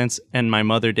accents, and my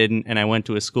mother didn't. And I went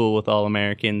to a school with all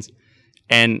Americans.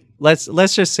 And let's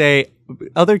just say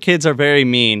other kids are very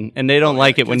mean, and they don't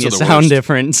like it when you sound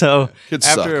different. So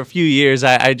after a few years,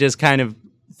 I just kind of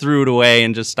threw it away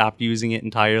and just stopped using it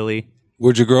entirely.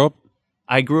 Where'd you grow up?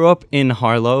 I grew up in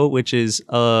Harlow, which is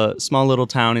a small little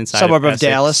town inside suburb of Essex.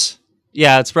 Dallas.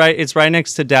 Yeah, it's right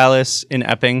next to Dallas in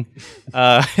Epping.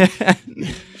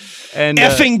 And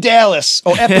Effing Dallas.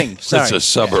 Oh, Epping. Sorry. It's a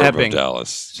suburb Epping. of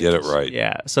Dallas. Get it right.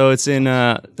 Yeah, so it's in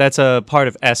that's a part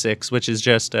of Essex, which is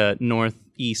just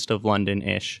northeast of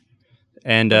London-ish.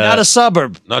 And not a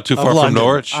suburb. Not too far from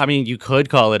Norwich. I mean, you could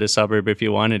call it a suburb if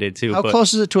you wanted it to. How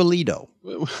close is it to Aledo?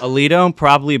 Aledo,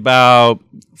 probably about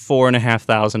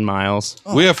 4,500 miles.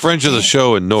 Oh, we have friends of the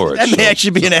show in Norwich. That may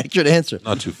actually be an accurate answer.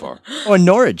 Not too far. Oh, in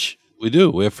Norwich. We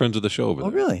do. We have friends of the show over there.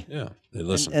 Oh, really? Yeah, they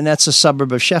listen. And that's a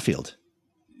suburb of Sheffield.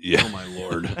 Yeah. Oh my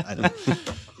lord!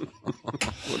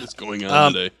 What is going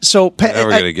on today? So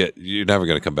you're never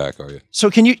gonna come back, are you?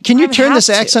 So can you turn this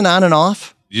accent on and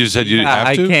off? You said you didn't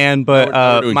have to. I can,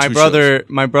 but my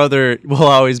brother will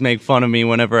always make fun of me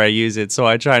whenever I use it, so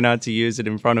I try not to use it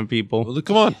in front of people. Well,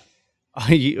 come on.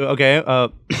 Okay.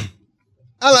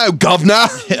 Hello, governor.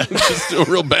 Just a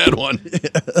real bad one.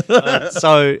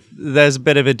 So there's a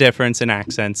bit of a difference in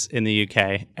accents in the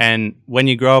UK. And when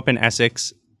you grow up in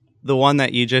Essex, the one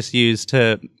that you just used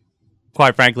to,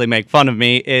 quite frankly, make fun of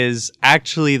me is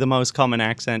actually the most common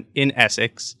accent in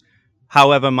Essex.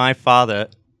 However, my father,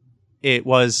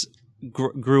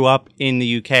 grew up in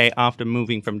the UK after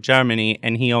moving from Germany,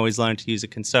 and he always learned to use a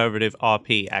conservative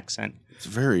RP accent. It's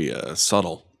very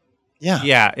subtle.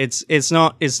 Yeah, it's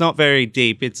not very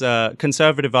deep. It's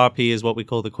conservative RP is what we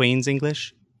call the Queen's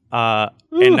English, and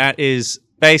that is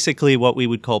basically what we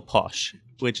would call posh,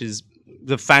 which is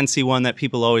the fancy one that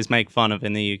people always make fun of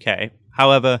in the UK.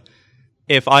 However,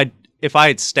 if I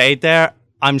had stayed there,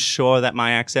 I'm sure that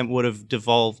my accent would have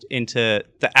devolved into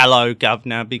the hello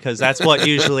governor, because that's what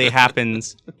usually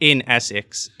happens in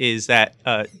Essex, is that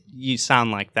you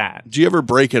sound like that. Do you ever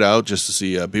break it out just to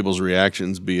see people's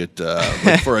reactions, be it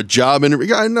like for a job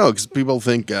interview? I know, because people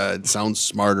think it sounds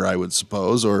smarter, I would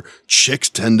suppose, or chicks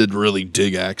tend to really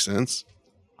dig accents.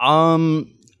 They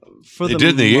did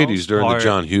in the 80s during the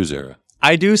John Hughes era.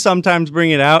 I do sometimes bring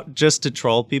it out just to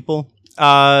troll people.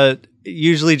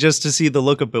 Usually just to see the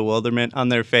look of bewilderment on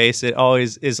their face. It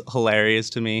always is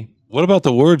hilarious to me. What about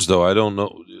the words, though? I don't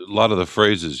know. A lot of the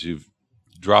phrases, you've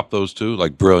dropped those too?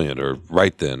 Like brilliant or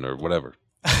right then or whatever.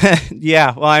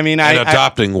 Yeah, well, I mean...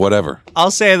 adopting whatever.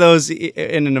 I'll say those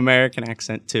in an American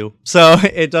accent too. So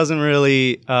it doesn't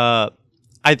really... I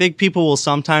think people will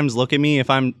sometimes look at me if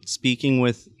I'm speaking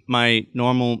with my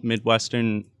normal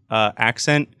Midwestern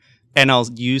accent, and I'll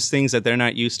use things that they're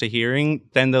not used to hearing.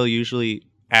 Then they'll usually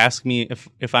ask me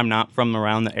if I'm not from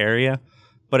around the area.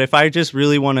 But if I just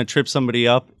really want to trip somebody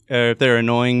up, or if they're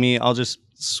annoying me, I'll just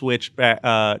switch back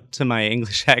to my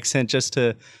English accent just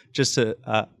to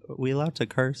are we allowed to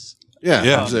curse?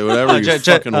 Yeah. Say whatever you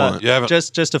fucking want.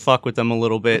 Just to fuck with them a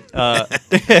little bit,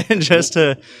 just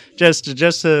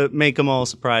to make them all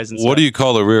surprised. And what do you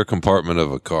call the rear compartment of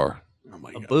a car? Oh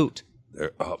my God. Boot.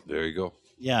 There you go.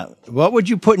 Yeah. What would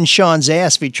you put in Sean's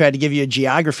ass if he tried to give you a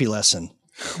geography lesson?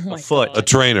 A foot. A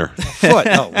trainer. Foot.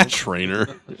 Oh, a trainer.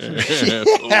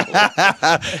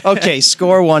 Okay,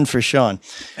 score one for Sean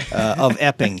of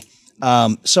Epping.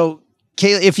 So,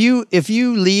 Kayla, if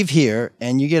you leave here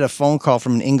and you get a phone call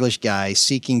from an English guy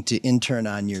seeking to intern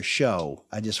on your show,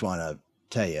 I just want to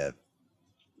tell you,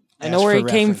 I know where he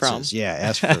came from.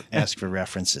 Yeah, ask for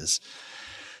references.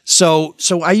 So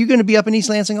are you going to be up in East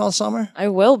Lansing all summer? I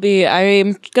will be.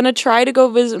 I'm going to try to go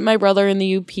visit my brother in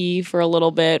the UP for a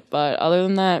little bit, but other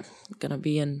than that, I'm going to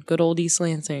be in good old East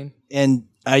Lansing. And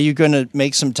are you going to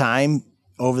make some time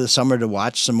over the summer to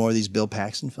watch some more of these Bill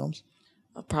Paxton films?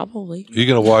 Probably. Are you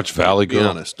going to watch Valley Girl? Be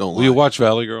honest, don't lie. Will you watch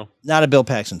Valley Girl? Not a Bill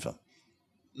Paxton film.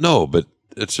 No, but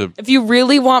it's a... If you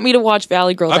really want me to watch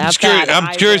Valley Girl,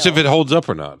 I'm curious if it holds up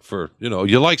or not. For,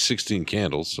 you like 16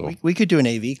 Candles, so... We could do an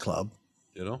AV club.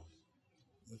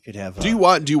 We could have... Do you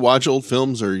watch old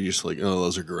films, or are you just like, oh,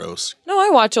 those are gross? No, I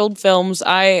watch old films.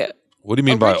 What do you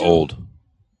mean by old?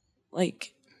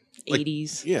 Like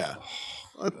 80s. Yeah.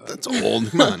 That's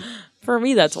old. Come on. For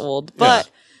me, that's old. But...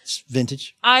 Yeah. It's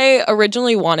vintage. I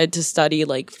originally wanted to study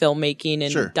like filmmaking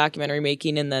and documentary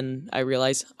making, and then I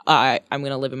realized I'm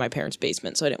going to live in my parents'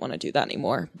 basement, so I didn't want to do that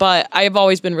anymore. But I've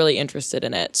always been really interested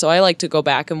in it, so I like to go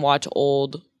back and watch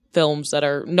old films that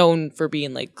are known for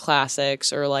being like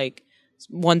classics or like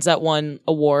ones that won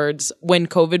awards. When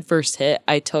COVID first hit,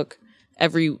 I took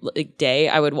every day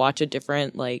I would watch a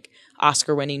different like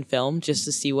Oscar-winning film just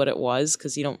to see what it was,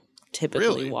 because you don't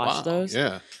typically watch those.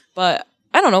 Yeah, but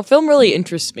I don't know. Film really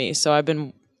interests me, so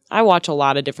I watch a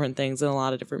lot of different things and a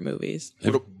lot of different movies.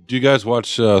 Do you guys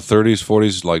watch 30s,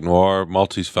 40s, like noir,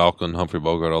 Maltese Falcon, Humphrey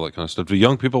Bogart, all that kind of stuff? Do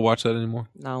young people watch that anymore?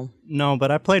 No,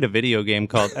 but I played a video game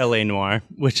called L.A. Noire,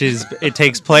 which it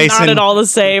takes place not at all the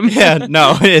same. Yeah,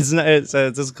 no, it's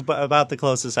about the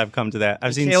closest I've come to that.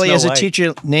 I've seen Kelly Snow has White. a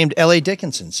teacher named L.A.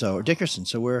 Dickinson, so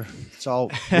it's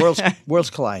all worlds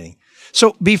colliding.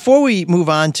 So before we move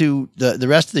on to the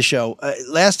rest of the show,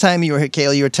 last time you were here,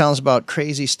 Kayla, you were telling us about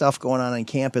crazy stuff going on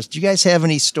campus. Do you guys have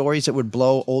any stories that would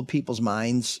blow old people's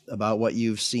minds about what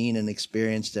you've seen and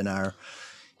experienced in our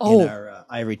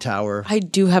ivory tower? I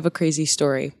do have a crazy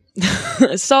story.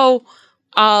 So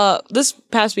this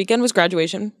past weekend was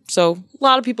graduation, so a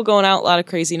lot of people going out, a lot of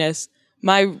craziness.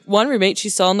 My one roommate,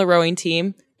 she's still on the rowing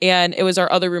team, and it was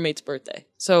our other roommate's birthday.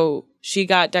 So she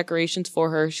got decorations for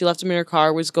her. She left them in her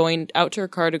car, was going out to her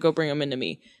car to go bring them into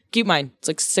me. Keep in mind, it's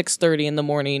like 6:30 in the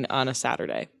morning on a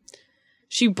Saturday.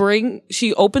 She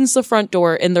opens the front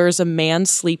door, and there's a man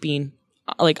sleeping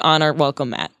like on our welcome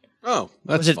mat. Oh,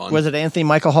 that's fun. Was it Anthony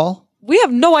Michael Hall? We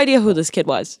have no idea who this kid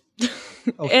was.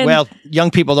 Okay. Well,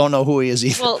 young people don't know who he is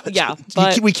either. Well, yeah,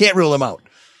 but we can't rule him out.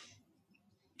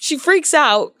 she freaks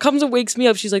out, comes and wakes me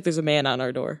up. She's like, there's a man on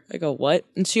our door. I go, what?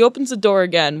 And she opens the door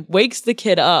again, wakes the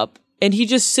kid up, and he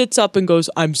just sits up and goes,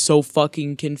 I'm so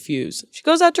fucking confused. She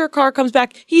goes out to her car, comes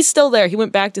back. He's still there. He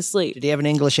went back to sleep. Did he have an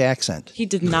English accent? He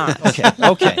did not.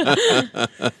 Okay.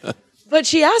 But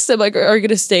she asked him, like, are you going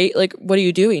to stay? Like, what are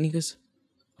you doing? He goes,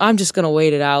 I'm just going to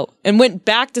wait it out. And went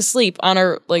back to sleep on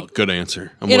our, like, good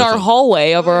answer. in our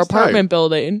hallway of our apartment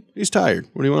building. He's tired.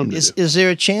 What do you want him to do? Is there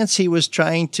a chance he was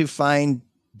trying to find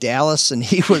Dallas and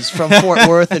he was from Fort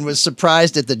Worth and was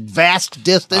surprised at the vast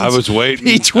distance I was waiting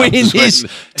between these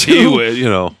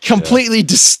two completely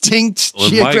distinct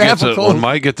geographical. When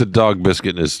Mike gets a dog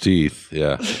biscuit in his teeth,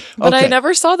 yeah. But I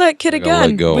never saw that kid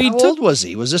again. How old was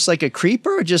he? Was this like a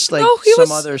creeper or just like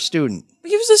other student?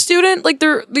 He was a student. Like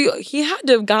he had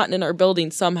to have gotten in our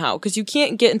building somehow because you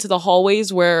can't get into the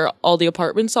hallways where all the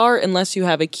apartments are unless you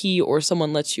have a key or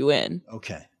someone lets you in.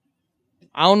 Okay.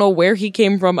 I don't know where he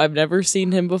came from. I've never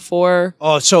seen him before.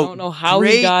 Oh, so I don't know how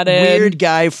he got in. Weird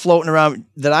guy floating around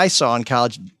that I saw in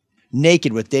college,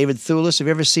 naked with David Thewlis. Have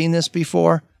you ever seen this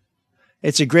before?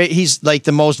 He's like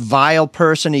the most vile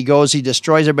person. He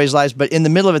destroys everybody's lives. But in the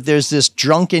middle of it, there's this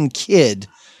drunken kid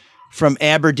from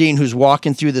Aberdeen who's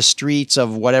walking through the streets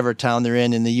of whatever town they're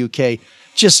in the UK,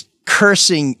 just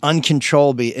cursing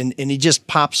uncontrollably. And he just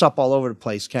pops up all over the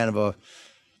place, kind of a...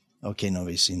 Okay,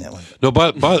 nobody's seen that one. No,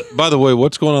 by the way,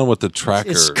 what's going on with the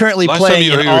tracker? It's currently Last playing time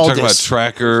you were in talking about Aldis.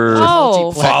 tracker,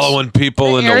 following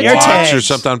people in the air watch tags. or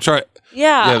something. I'm trying.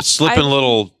 Yeah, slipping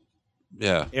little.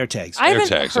 Yeah, air tags. I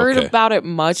haven't heard about it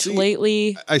much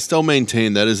lately. I still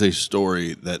maintain that is a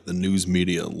story that the news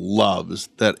media loves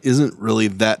that isn't really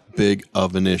that big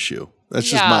of an issue. That's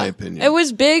just my opinion. It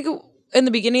was big in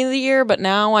the beginning of the year, but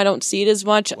now I don't see it as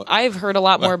much. I've heard a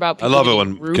lot more about people. I love it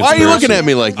when. Why are you looking at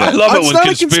me like that? I love It's it not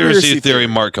when a conspiracy theory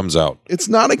mark comes out. It's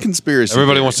not a conspiracy.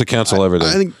 Everybody theory. wants to cancel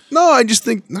everything. I just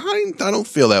think I don't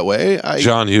feel that way.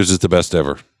 John Hughes is the best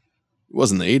ever. It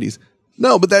wasn't the 80s.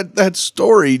 No, but that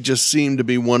story just seemed to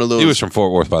be one of those. He was from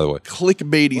Fort Worth, by the way.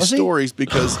 Clickbaity stories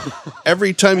because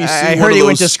every time you see I heard he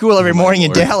went to school every morning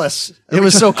in Dallas. It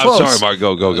was so close. I'm sorry, Mark.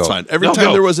 Go. That's fine. Every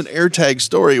time there was an AirTag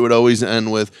story, it would always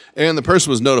end with, and the person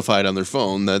was notified on their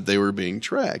phone that they were being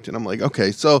tracked. And I'm like,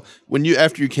 okay. So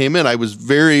after you came in, I was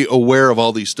very aware of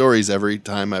all these stories every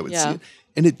time I would see it.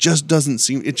 And it just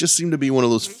seemed to be one of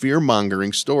those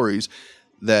fear-mongering stories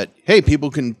that, hey,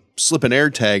 people can slip an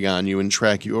AirTag on you and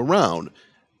track you around.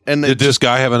 And did this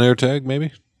guy have an AirTag,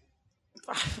 maybe?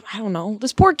 I don't know.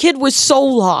 This poor kid was so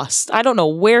lost. I don't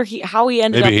know how he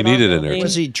ended up. Maybe he needed an AirTag.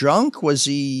 Was he drunk? Was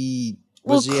he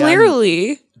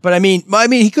clearly. But I mean,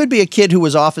 he could be a kid who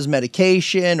was off his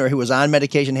medication or who was on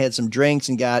medication, had some drinks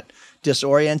and got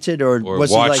disoriented, or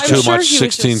was watched he too much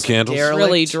 16 Candles?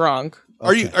 Really drunk.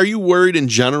 Okay. Are you worried in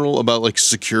general about like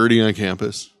security on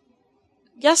campus?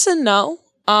 Yes and no.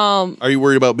 Are you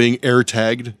worried about being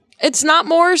AirTagged? It's not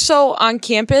more so on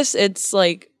campus. It's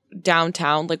like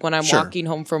downtown, like when I'm walking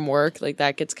home from work, like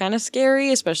that gets kind of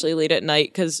scary, especially late at night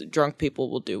because drunk people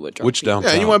will do what drunk people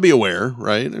downtown? Yeah, you want to be aware,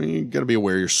 right? I mean, you got to be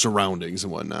aware of your surroundings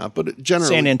and whatnot. But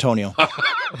generally, San Antonio.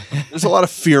 There's a lot of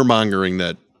fear mongering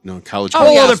that college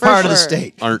other part of the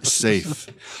state aren't safe.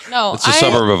 No, it's a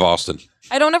suburb of Austin.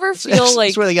 I don't ever feel like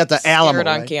that's where they got the Alamo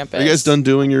on campus. Are you guys done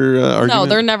doing your argument? No,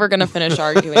 they're never going to finish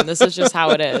arguing. This is just how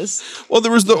it is. Well,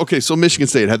 there was so Michigan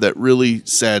State had that really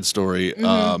sad story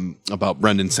about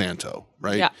Brendan Santo,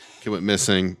 right? Yeah. He went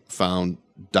missing, found,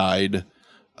 died.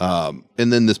 And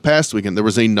then this past weekend, there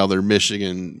was another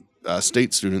Michigan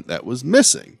State student that was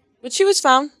missing. But she was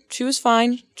found. She was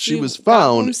fine. She was found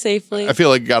got home safely. I feel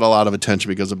like it got a lot of attention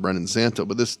because of Brendan Santo,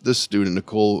 but this student,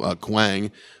 Nicole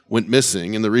Kwang, went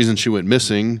missing, and the reason she went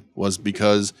missing was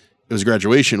because it was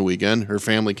graduation weekend. Her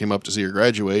family came up to see her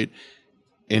graduate,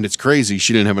 and it's crazy.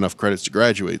 She didn't have enough credits to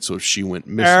graduate, so she went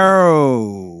missing.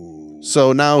 Oh.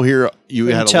 So now here you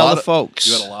had a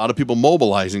lot of people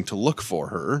mobilizing to look for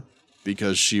her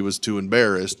because she was too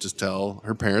embarrassed to tell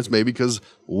her parents, maybe because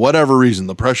whatever reason,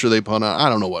 the pressure they put on. I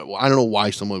don't know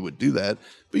why someone would do that,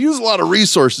 but use a lot of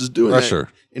resources doing that.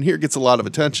 And here it gets a lot of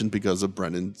attention because of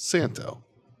Brendan Santo.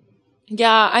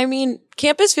 Yeah, I mean,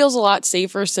 campus feels a lot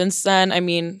safer since then. I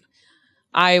mean,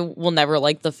 I will never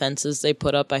like the fences they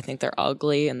put up. I think they're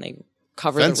ugly and they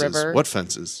cover the river. What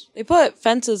fences? They put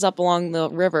fences up along the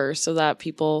river so that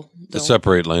people to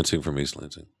separate Lansing from East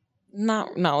Lansing.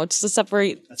 No, it's to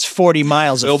separate. That's 40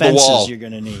 miles of fences you're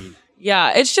going to need.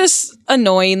 Yeah, it's just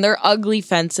annoying. They're ugly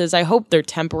fences. I hope they're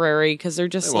temporary because they're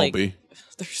just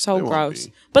they're so gross.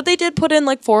 But they did put in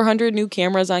like 400 new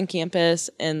cameras on campus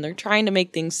and they're trying to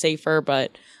make things safer,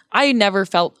 but I never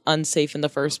felt unsafe in the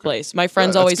first place. My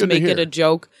friends always make it a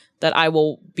joke that I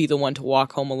will be the one to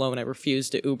walk home alone. I refuse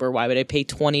to Uber. Why would I pay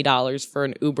 $20 for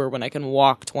an Uber when I can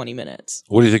walk 20 minutes?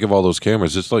 What do you think of all those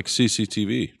cameras? It's like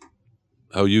CCTV.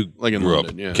 How you like in grew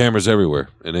London, up. yeah. Cameras everywhere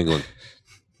in England.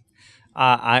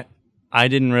 I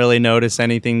didn't really notice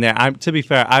anything there. To be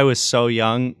fair, I was so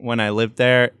young when I lived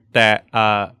there that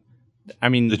I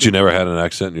mean, that you never had an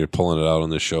accent and you're pulling it out on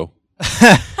this show.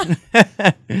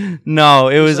 No,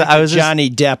 it was like I was Johnny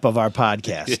Depp of our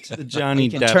podcast. The Johnny He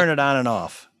can Depp. turn it on and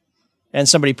off. And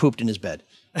somebody pooped in his bed.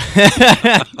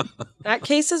 That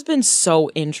case has been so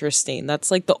interesting.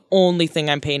 That's like the only thing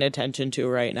I'm paying attention to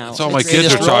right now. That's all my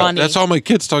kids are talking. That's all my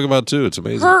kids talk about too. It's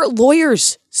amazing. Her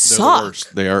lawyers suck.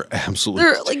 They are absolutely.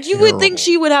 They're like you would think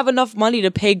she would have enough money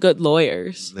to pay good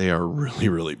lawyers. They are really,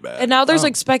 really bad. And now there's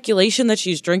like speculation that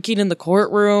she's drinking in the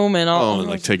courtroom and all. Oh, and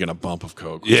like taking a bump of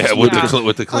coke. Yeah, with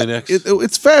the Kleenex.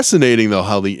 It's fascinating though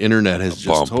how the internet has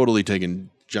just totally taken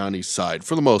Johnny's side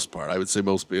for the most part. I would say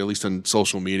most, at least on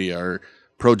social media, are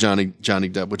pro Johnny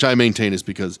Depp, which I maintain is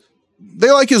because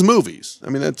they like his movies. I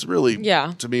mean, that's really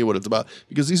to me what it's about.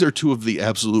 Because these are two of the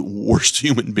absolute worst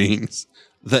human beings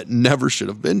that never should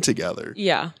have been together.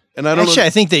 Yeah. And I don't Actually,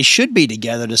 I think they should be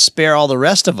together to spare all the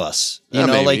rest of us. You know,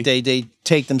 maybe. like they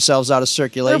take themselves out of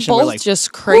circulation. They're We're both like,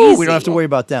 just crazy. "Ooh, we don't have to worry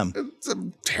about them. It's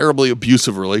a terribly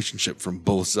abusive relationship from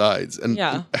both sides. And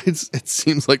it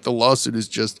seems like the lawsuit is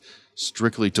just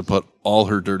strictly to put all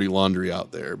her dirty laundry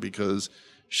out there because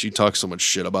she talks so much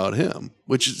shit about him,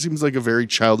 which seems like a very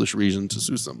childish reason to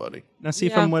sue somebody. Now, see,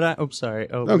 from what sorry.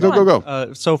 Oh, no,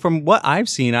 go. So from what I've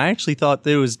seen, I actually thought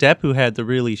that it was Depp who had the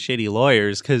really shitty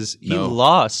lawyers because he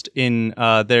lost in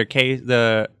their case,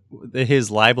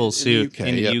 his libel suit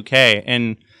in the UK.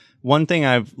 And one thing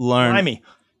I've learned,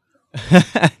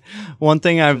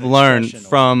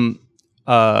 from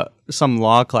some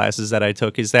law classes that I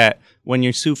took is that when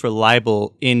you sue for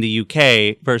libel in the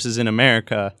UK versus in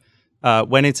America,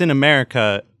 when it's in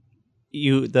America,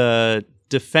 the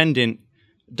defendant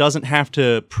doesn't have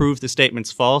to prove the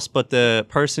statement's false, but the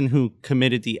person who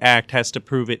committed the act has to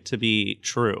prove it to be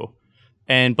true.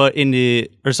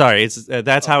 That's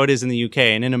how it is in the UK.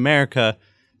 And in America,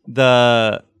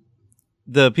 the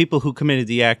people who committed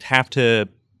the act have to,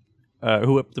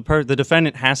 the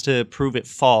defendant has to prove it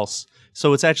false.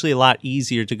 So it's actually a lot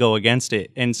easier to go against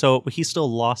it. And so he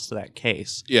still lost that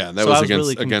case. Yeah, that was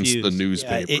against the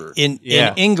newspaper. In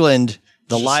England,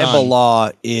 the libel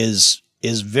law is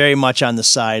very much on the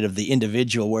side of the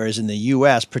individual, whereas in the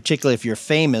U.S., particularly if you're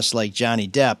famous like Johnny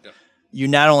Depp, you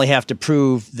not only have to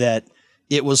prove that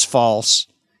it was false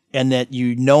and that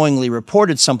you knowingly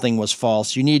reported something was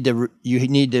false, you need to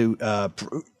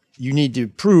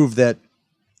prove that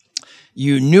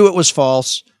you knew it was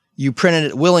false. You printed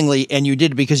it willingly, and you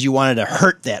did it because you wanted to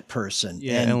hurt that person.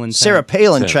 Yeah, and Sarah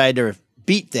Palin tried to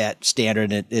beat that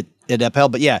standard, and it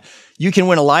upheld. But yeah, you can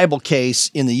win a libel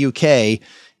case in the UK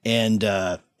and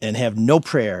have no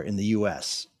prayer in the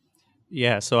US.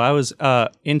 Yeah, so I was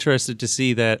interested to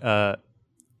see that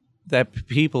that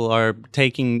people are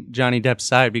taking Johnny Depp's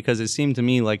side because it seemed to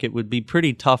me like it would be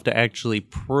pretty tough to actually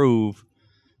prove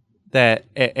that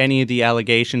any of the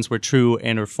allegations were true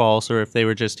and or false, or if they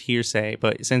were just hearsay.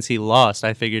 But since he lost,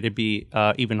 I figured it'd be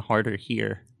even harder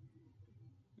here.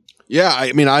 Yeah,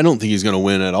 I mean, I don't think he's going to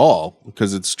win at all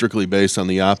because it's strictly based on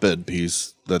the op-ed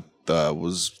piece that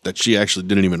she actually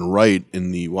didn't even write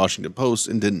in the Washington Post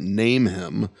and didn't name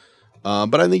him.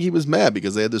 But I think he was mad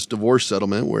because they had this divorce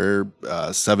settlement where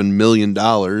 $7 million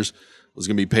was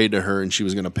going to be paid to her, and she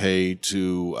was going to pay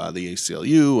to the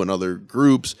ACLU and other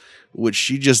groups, which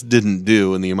she just didn't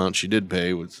do, and the amount she did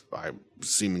pay was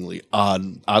seemingly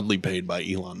oddly paid by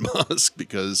Elon Musk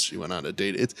because she went on a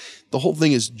date. The whole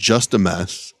thing is just a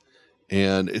mess,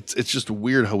 and it's just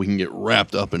weird how we can get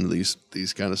wrapped up into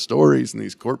these kind of stories and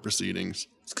these court proceedings.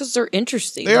 It's because they're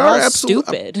interesting. They are all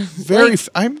absolutely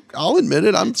stupid. I'll admit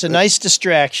it. It's a nice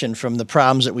distraction from the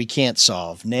problems that we can't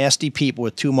solve. Nasty people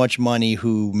with too much money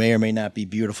who may or may not be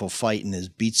beautiful fighting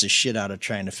beats the shit out of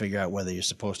trying to figure out whether you're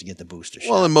supposed to get the booster shot.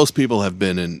 Well, and most people have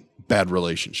been in bad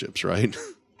relationships, right?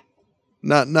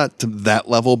 Not to that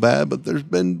level bad, but there's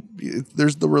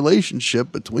the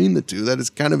relationship between the two that is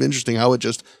kind of interesting how it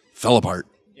just fell apart.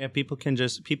 Yeah, people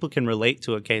can relate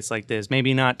to a case like this.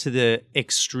 Maybe not to the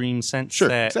extreme sense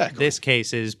this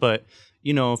case is, but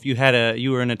you know, if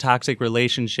you were in a toxic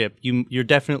relationship, you're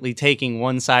definitely taking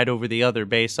one side over the other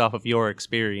based off of your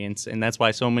experience, and that's why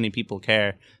so many people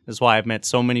care. That's why I've met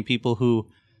so many people who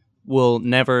will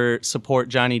never support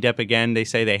Johnny Depp again. They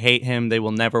say they hate him. They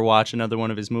will never watch another one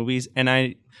of his movies. And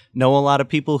I know a lot of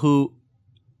people who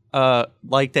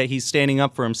like that he's standing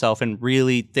up for himself and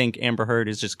really think Amber Heard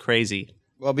is just crazy.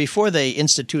 Well, before they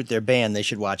institute their ban, they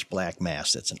should watch Black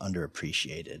Mass. That's an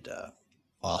underappreciated,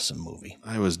 awesome movie.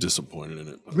 I was disappointed in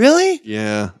it. Really?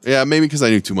 Yeah, maybe because I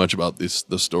knew too much about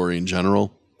the story in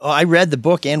general. Oh, I read the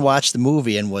book and watched the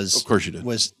movie and was, of course you did,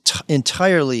 was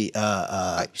entirely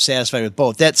satisfied with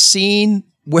both. That scene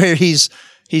where he's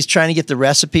trying to get the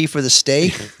recipe for the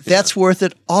steak, that's worth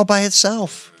it all by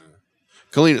itself.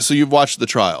 Kalina, so you've watched the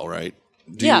trial, right?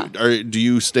 Do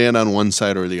you stand on one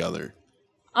side or the other?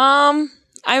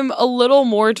 I'm a little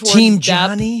more towards Team Depp.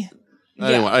 Johnny. I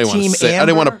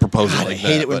didn't want to propose it like that. I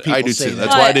hate it when people say that.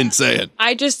 That's why I didn't say it.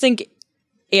 I just think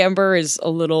Amber is a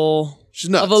little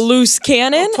of a loose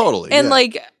cannon. Oh, totally. And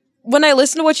like when I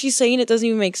listen to what she's saying, it doesn't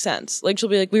even make sense. Like she'll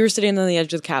be like, "We were sitting on the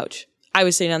edge of the couch. I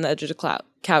was sitting on the edge of the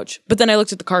couch." But then I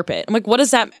looked at the carpet. I'm like, "What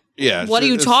does that? Yeah. What are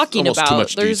you talking about? Too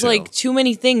much There's detail. like too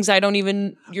many things I don't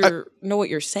even know what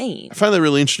you're saying." I find that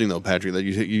really interesting, though, Patrick, that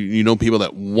you know people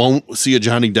that won't see a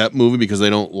Johnny Depp movie because they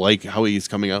don't like how he's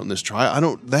coming out in this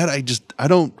trial.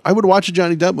 I would watch a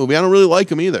Johnny Depp movie. I don't really like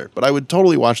him either, but I would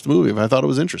totally watch the movie if I thought it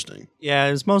was interesting. Yeah,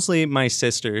 it's mostly my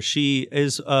sister. She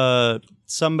is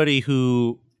somebody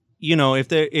who, you know,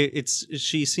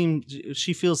 she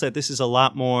feels that this is a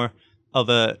lot more of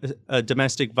a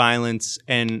domestic violence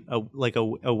and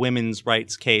a women's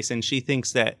rights case, and she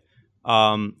thinks that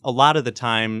a lot of the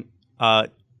time,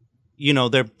 you know,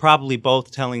 they're probably both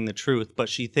telling the truth, but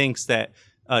she thinks that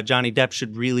Johnny Depp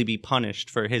should really be punished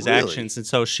for his actions, and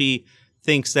so she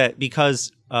thinks that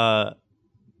because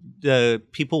the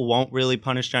people won't really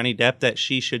punish Johnny Depp, that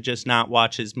she should just not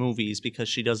watch his movies because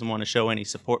she doesn't want to show any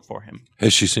support for him.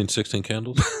 Has she seen 16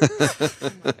 Candles?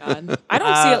 God. I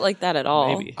don't see it like that at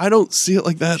all. Maybe. I don't see it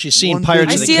like that. She's seen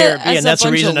Pirates of the Caribbean. That's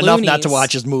a reason enough not to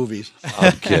watch his movies.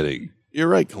 I'm kidding. You're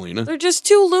right, Kalina. They're just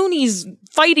two loonies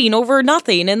fighting over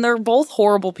nothing, and they're both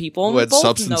horrible people. And Who we had both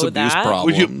substance know abuse that.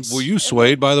 problems. Were you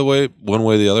swayed, by the way, one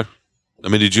way or the other? I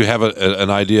mean, did you have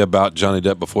an idea about Johnny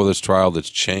Depp before this trial that's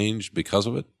changed because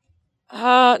of it?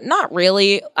 Not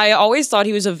really. I always thought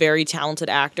he was a very talented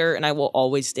actor, and I will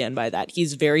always stand by that.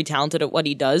 He's very talented at what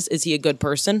he does. Is he a good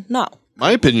person? No.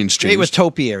 My opinion's changed. It was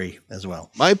topiary as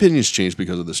well. My opinion's changed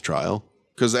because of this trial.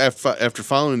 Because after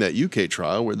following that UK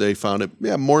trial where they found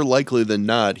it, more likely than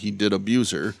not, he did abuse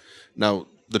her. Now,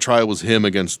 the trial was him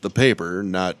against the paper,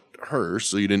 not her,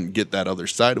 so you didn't get that other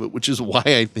side of it, which is why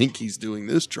I think he's doing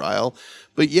this trial.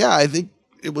 But yeah, I think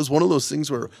it was one of those things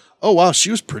where, oh wow,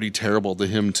 she was pretty terrible to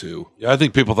him too. Yeah, I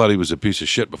think people thought he was a piece of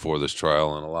shit before this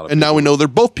trial, and a lot of. And now we know they're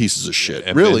both pieces of shit.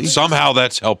 And really, somehow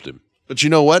that's helped him. But you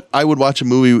know what? I would watch a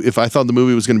movie if I thought the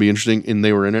movie was going to be interesting and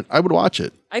they were in it. I would watch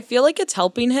it. I feel like it's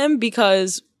helping him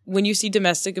because when you see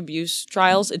domestic abuse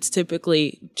trials, it's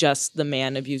typically just the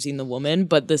man abusing the woman,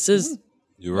 but this is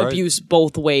abuse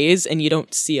both ways, and you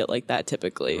don't see it like that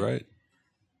typically. You're right.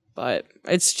 But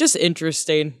it's just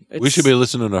interesting. We should be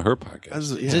listening to her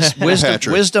podcast. Just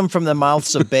wisdom from the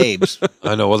mouths of babes.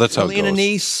 I know. Well, that's how it Kalina goes.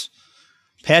 Neese,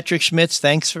 Patrick Schmitz,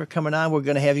 thanks for coming on. We're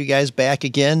going to have you guys back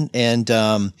again, and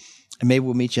maybe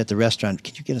we'll meet you at the restaurant.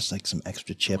 Can you get us like some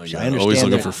extra chips? I understand always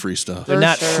looking for free stuff. They're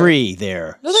not free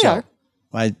there. No, they are.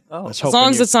 As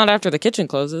long as it's not after the kitchen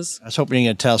closes. I was hoping you're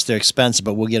going to tell us they're expensive,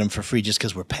 but we'll get them for free just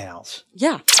because we're pals.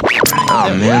 Yeah.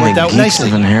 Oh man, worked the out geeks nicely.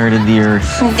 have inherited the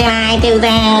earth. Did I do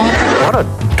that? What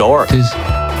a dork. Does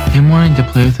him wanting to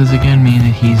play with us again mean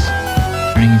that he's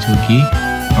turning into a geek,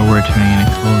 or we're turning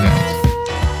into cool guys?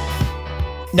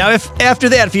 Now,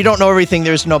 if you don't know everything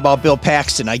there is to know about Bill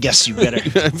Paxton, I guess you better.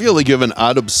 I feel like you have an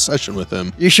odd obsession with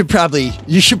him. You should probably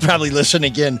listen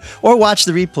again or watch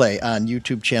the replay on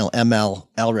YouTube channel ML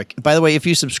Elric. By the way, if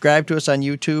you subscribe to us on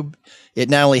YouTube, it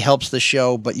not only helps the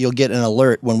show, but you'll get an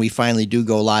alert when we finally do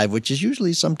go live, which is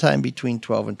usually sometime between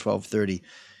 12 and 12:30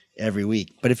 every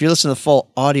week. But if you listen to the full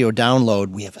audio download,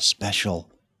 we have a special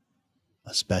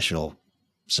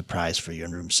surprise for you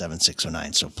in room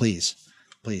 7609. So please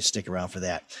stick around for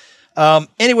that.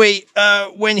 Anyway,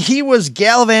 when he was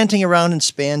gallivanting around in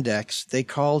spandex, they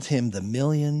called him the $1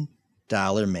 Million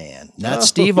Man, not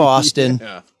Steve Austin.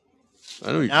 Yeah.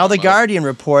 I know Now the Guardian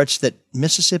reports that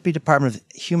Mississippi Department of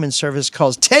Human Service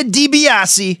calls Ted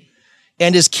DiBiase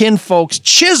and his kinfolks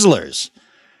chiselers.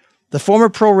 The former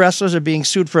pro wrestlers are being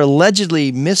sued for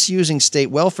allegedly misusing state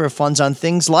welfare funds on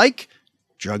things like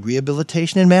drug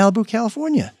rehabilitation in Malibu,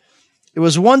 California. It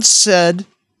was once said,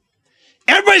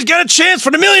 everybody's got a chance for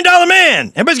the $1 Million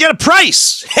Man. Everybody's got a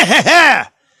price.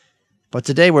 But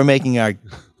today we're making our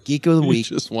Geek of the Week.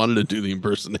 Just wanted to do the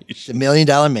impersonation. The $1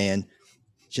 Million Man.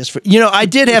 Just for, I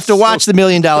did have to watch the $1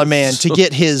 Million Man to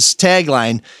get his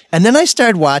tagline. And then I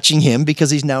started watching him because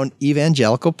he's now an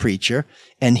evangelical preacher,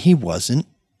 and he wasn't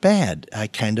bad. I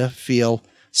kind of feel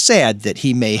sad that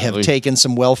he may have taken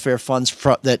some welfare funds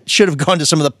that should have gone to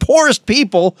some of the poorest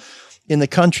people in the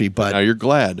country. But now you're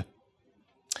glad.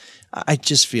 I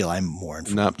just feel I'm more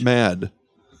informed. Not mad.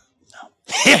 No.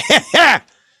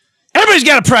 Everybody's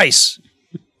got a price.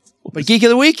 But Geek of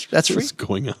the Week, that's free. What's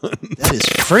going on? That is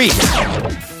free.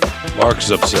 Mark's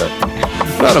upset.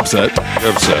 Not upset.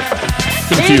 You're upset.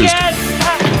 Confused.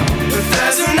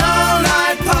 There's an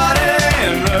all-night party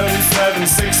in room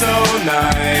 7609.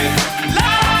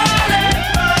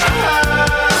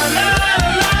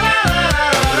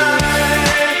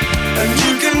 And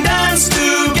you can dance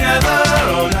together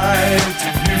all night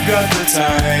if you've got the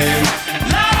time.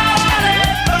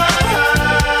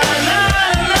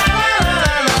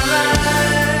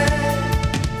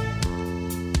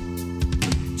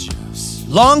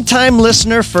 Long-time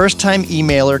listener, first-time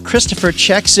emailer, Christopher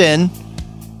checks in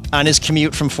on his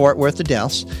commute from Fort Worth to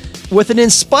Dallas with an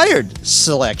inspired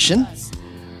selection,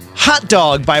 Hot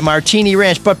Dog by Martini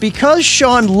Ranch. But because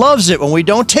Sean loves it when we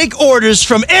don't take orders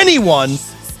from anyone,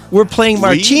 we're playing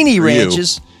Martini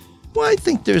Ranches. Well, I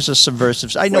think there's a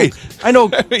subversive. I know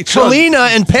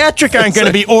Kalina and Patrick aren't going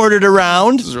to be ordered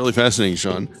around. This is really fascinating,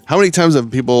 Sean. How many times have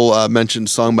people mentioned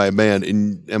song by a band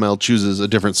and ML chooses a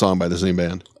different song by the same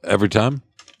band? Every time.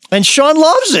 And Sean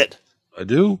loves it. I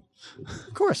do.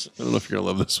 Of course. I don't know if you're going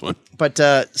to love this one. But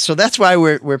so that's why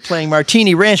we're playing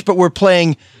Martini Ranch, but we're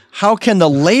playing How Can the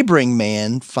Laboring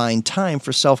Man Find Time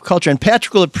for Self-Culture? And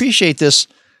Patrick will appreciate this.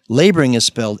 Laboring is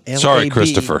spelled L-A-B. Sorry,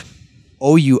 Christopher.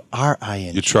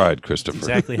 O-U-R-I-N. You tried, Christopher.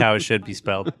 Exactly how it should be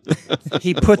spelled.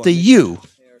 He put the U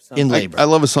in labor. I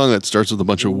love a song that starts with a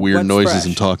bunch of weird noises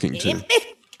and talking, too.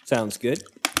 Sounds good.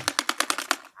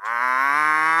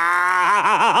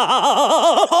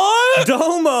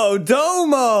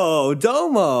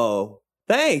 Domo.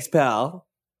 Thanks, pal.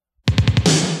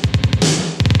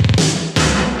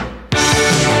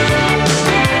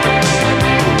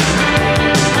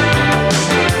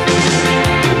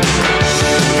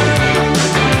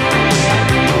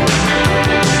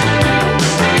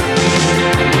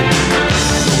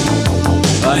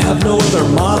 I have no other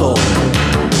model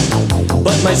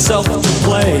but myself to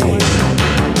play.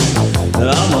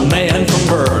 I'm a man from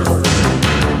birth.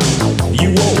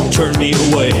 You won't turn me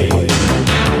away.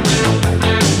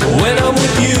 When I'm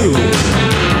with you,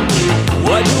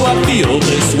 why do I feel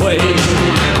this way?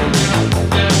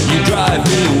 You drive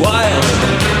me wild,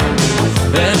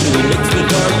 and we mix the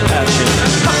dark passion.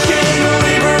 How can a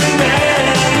laboring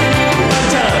man find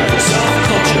time for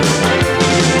self-culture?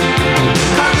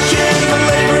 How can a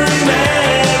laboring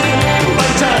man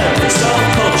find time for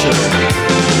self-culture?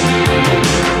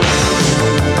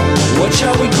 What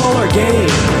shall we call our game?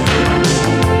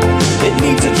 It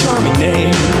needs a charming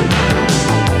name.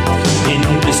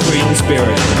 Industry and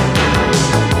spirit.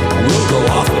 We'll go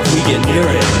off if we get near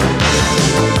it.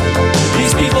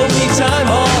 These people need time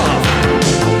off.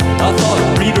 I thought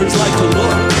readers like to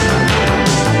look,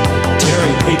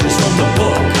 tearing pages from the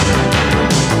book.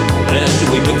 And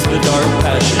we mix the dark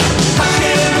passion. How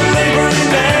can a laboring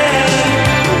man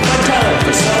find time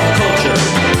for self-culture?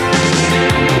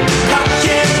 How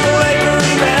can a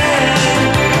laboring man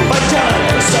find time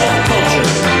for self-culture?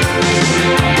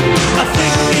 I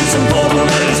think it's important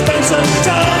that you spend some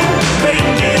time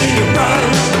making your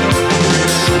pride.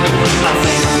 I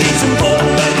think it's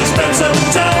important that you spend some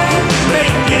time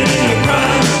making your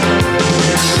pride.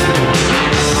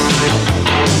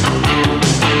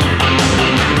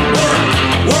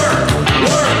 Work.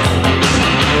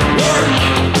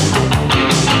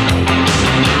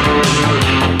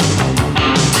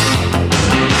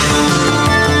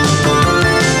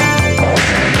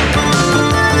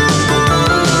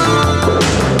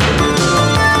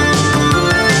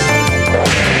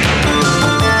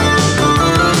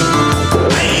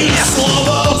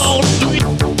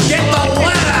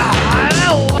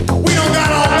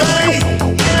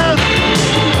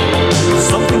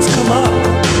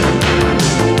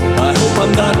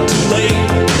 I'm not too late.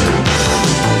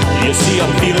 You see,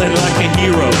 I'm feeling like a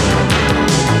hero,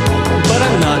 but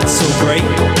I'm not so great.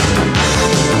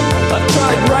 I've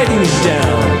tried writing it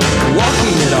down,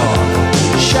 walking it off,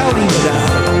 shouting it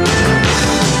out.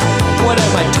 What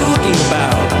am I talking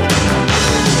about?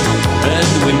 And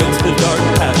we mix the dark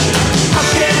passion. How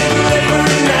can a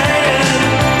laboring man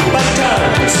find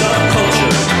time for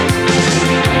subculture?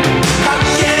 How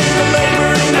can a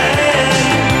laboring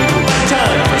man find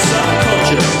time for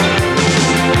subculture?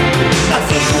 I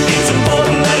think it's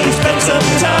important that you spend some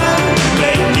time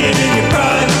making it in your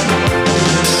pride.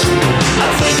 I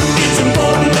think it's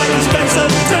important that you spend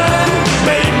some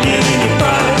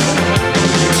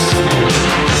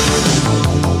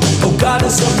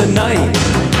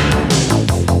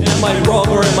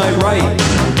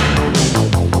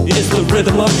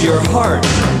rhythm of your heart,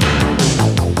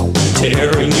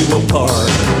 tearing you apart.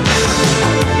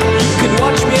 You can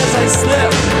watch me as I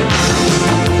slip,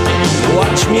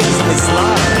 watch me as I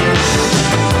slide,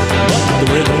 but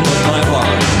the rhythm of my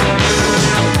heart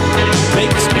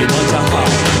makes me want to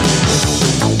hide.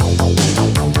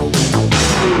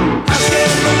 How can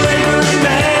the laboring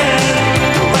man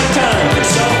find time for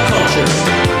self-culture?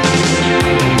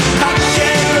 How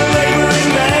can the laboring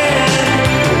man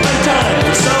find time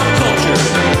for self-culture?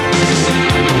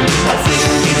 I think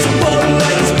it's important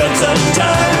that you spend some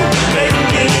time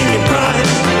making your pride.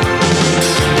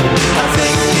 I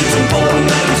think it's important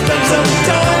that you spend some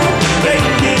time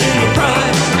making your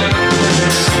pride.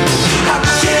 How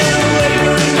can a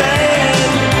laboring man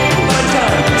find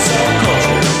time for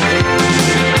self-culture?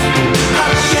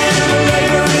 How can a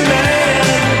laboring man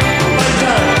find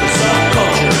time for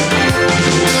self-culture?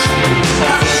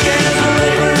 How can a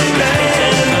laboring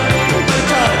man find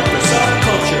time for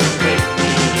self-culture?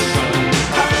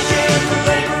 How can a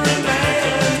laboring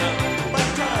man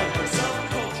find time for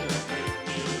self-culture?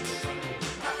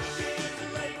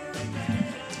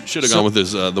 Should have gone with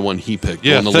his the one he picked.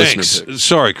 Yeah, the one the thanks. listener picked.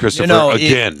 Sorry, Christopher. You know,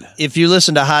 again. If you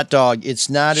listen to Hot Dog, it's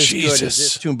not as good as Jesus.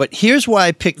 this tune. But here's why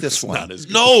I picked this one.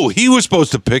 No, he was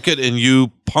supposed to pick it, and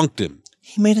you punked him.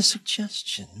 He made a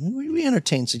suggestion. We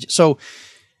entertain suggestions. So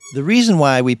the reason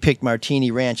why we picked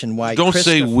Martini Ranch and why Don't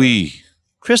say we.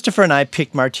 Christopher and I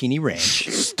picked Martini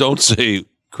Ranch. Don't say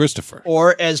Christopher.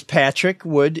 Or as Patrick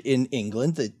would in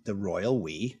England, the royal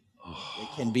we. It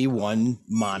can be one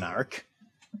monarch.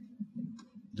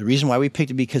 The reason why we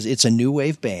picked it because it's a new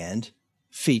wave band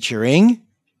featuring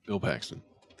Bill Paxton.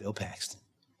 Bill Paxton.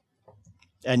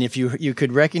 And if you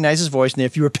could recognize his voice, and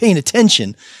if you were paying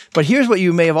attention, but here's what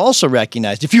you may have also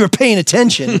recognized. If you were paying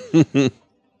attention,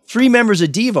 3 members of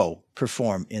Devo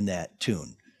perform in that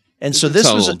tune. And so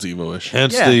this was a Devo-ish.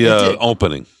 Hence Yeah, the it did.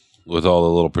 opening with all the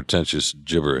little pretentious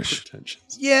gibberish.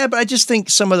 Yeah, but I just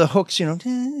think some of the hooks,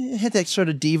 had that sort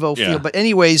of Devo Yeah. feel. But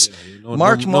anyways, no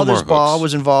Mark's more Mothersbaugh hooks.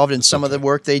 was involved in some of the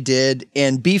work they did,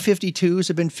 and B-52s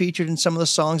have been featured in some of the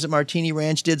songs that Martini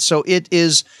Ranch did. So it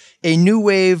is a new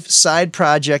wave side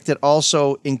project that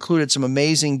also included some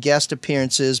amazing guest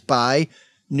appearances by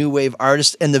new wave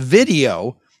artists. And the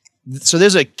video, so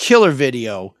there's a killer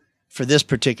video for this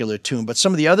particular tune, but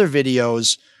some of the other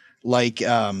videos, like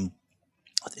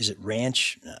is it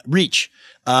Ranch? Reach,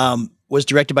 was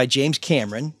directed by James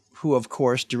Cameron, who of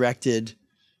course directed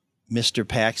Mr.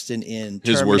 Paxton in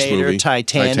His worst Terminator, movie,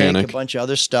 Titanic, a bunch of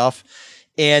other stuff.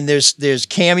 And there's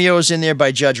cameos in there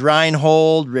by Judge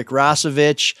Reinhold, Rick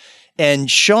Rossovich,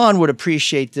 and Sean would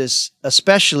appreciate this,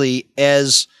 especially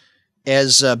as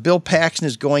Bill Paxton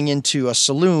is going into a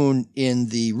saloon in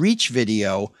the Reach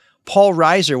video. Paul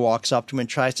Reiser walks up to him and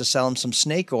tries to sell him some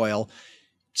snake oil,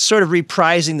 sort of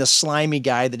reprising the slimy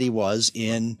guy that he was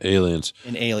in Aliens.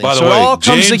 In Aliens. By the so way, it all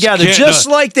comes James together, just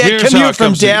like that here's how commute it from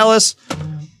comes to- Dallas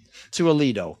to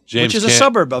Aledo, James which is a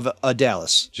suburb of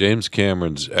Dallas. James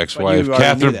Cameron's But ex-wife, you already knew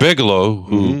Catherine that. Bigelow,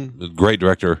 who the great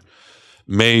director,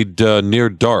 made Near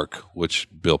Dark, which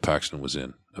Bill Paxton was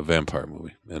in, a vampire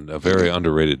movie, and a very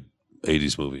underrated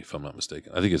 80s movie, if I'm not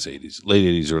mistaken. I think it's 80s, late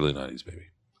 80s, early 90s, maybe.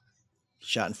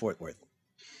 Shot in Fort Worth.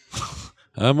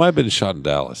 It might have been shot in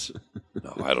Dallas.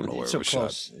 No, I don't know where so it was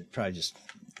close. shot. Probably just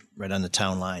right on the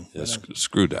town line. Yeah,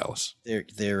 screw Dallas. They're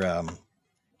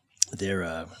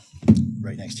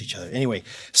right next to each other. Anyway,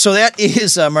 so that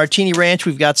is Martini Ranch.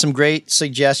 We've got some great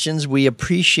suggestions. We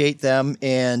appreciate them,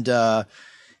 and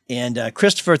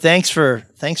Christopher, thanks for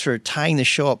tying the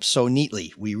show up so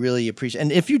neatly. We really appreciate.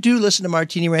 And if you do listen to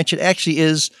Martini Ranch, it actually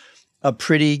is a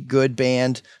pretty good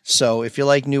band. So if you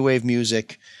like new wave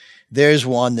music, there's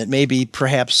one that may be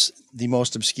perhaps the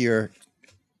most obscure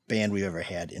band we've ever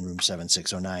had in Room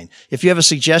 7609. If you have a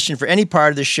suggestion for any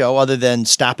part of the show other than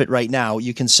Stop It Right Now,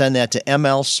 you can send that to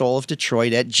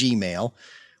mlsoulofdetroit@gmail.com,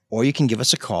 or you can give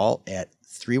us a call at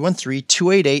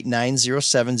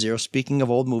 313-288-9070. Speaking of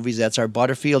old movies, that's our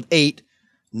Butterfield 8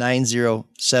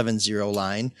 9070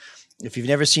 line. If you've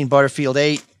never seen Butterfield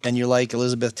 8 and you like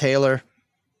Elizabeth Taylor,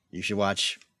 you should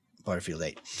watch Butterfield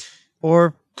 8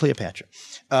 or Cleopatra.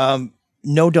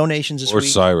 No donations this Or week.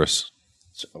 Cyrus.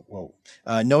 Whoa.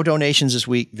 No donations this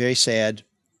week. Very sad,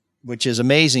 which is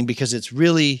amazing because it's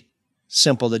really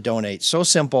simple to donate. So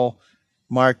simple.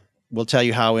 Mark will tell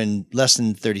you how in less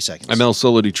than 30 seconds.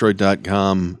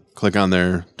 mlsolodetroit.com. Click on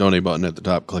there. Donate button at the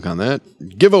top. Click on that.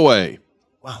 Giveaway.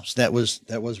 Wow, so that was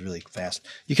really fast.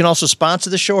 You can also sponsor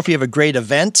the show if you have a great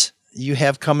event you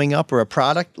have coming up or a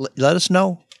product. Let us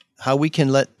know how we can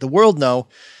let the world know,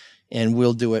 and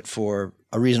we'll do it for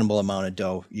a reasonable amount of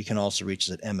dough. You can also reach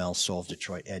us at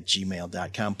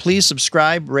mlsoulofdetroit@gmail.com. Please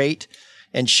subscribe, rate,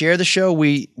 and share the show.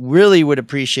 We really would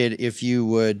appreciate it if you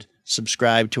would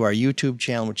subscribe to our YouTube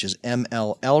channel, which is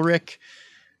ML Elric.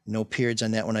 No periods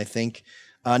on that one, I think.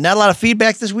 Not a lot of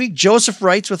feedback this week. Joseph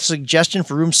writes with a suggestion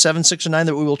for room 7609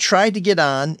 that we will try to get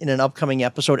on in an upcoming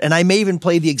episode, and I may even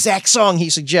play the exact song he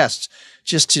suggests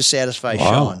just to satisfy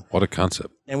Sean. What a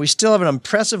concept. And we still have an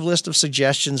impressive list of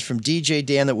suggestions from DJ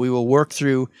Dan that we will work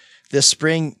through this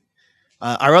spring.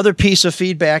 Our other piece of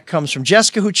feedback comes from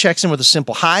Jessica, who checks in with a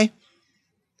simple hi,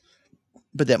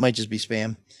 but that might just be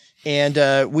spam.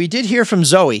 And we did hear from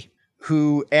Zoe,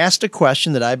 who asked a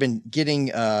question that I've been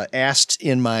getting asked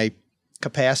in my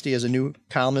capacity as a new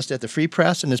columnist at the Free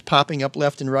Press and is popping up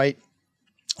left and right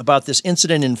about this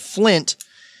incident in Flint,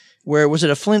 where was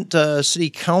it a Flint city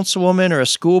councilwoman or a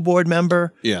school board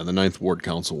member? Yeah, the 9th Ward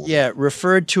councilwoman. Yeah,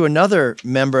 referred to another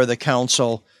member of the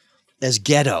council as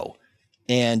ghetto.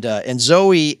 And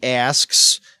Zoe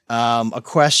asks a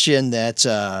question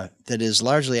that is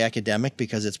largely academic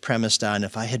because it's premised on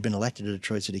if I had been elected to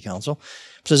Detroit City Council.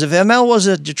 It says, if ML was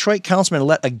a Detroit councilman and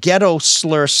let a ghetto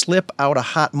slur slip out a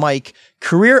hot mic,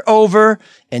 career over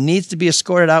and needs to be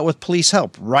escorted out with police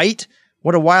help, right?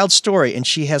 What a wild story. And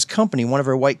she has company. One of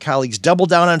her white colleagues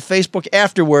doubled down on Facebook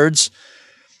afterwards.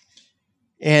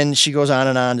 And she goes on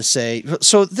and on to say,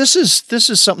 so this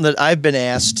is something that I've been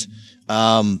asked,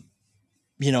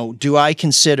 do I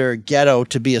consider ghetto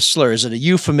to be a slur? Is it a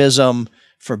euphemism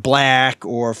for black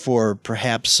or for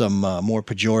perhaps some more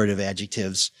pejorative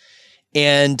adjectives?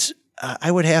 And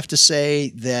I would have to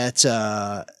say that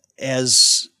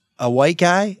as a white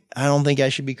guy, I don't think I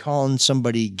should be calling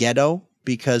somebody ghetto,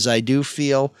 because I do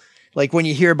feel like when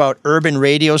you hear about urban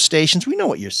radio stations, we know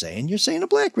what you're saying. You're saying a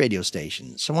black radio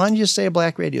station. So why don't you just say a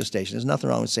black radio station? There's nothing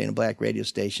wrong with saying a black radio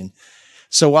station.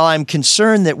 So while I'm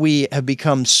concerned that we have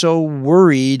become so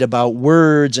worried about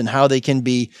words and how they can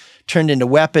be turned into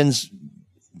weapons,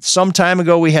 some time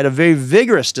ago we had a very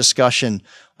vigorous discussion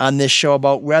on this show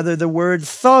about whether the word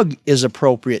thug is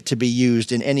appropriate to be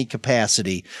used in any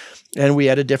capacity. And we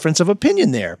had a difference of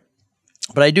opinion there.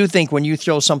 But I do think when you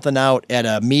throw something out at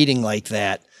a meeting like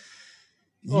that,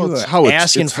 you're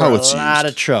asking for a lot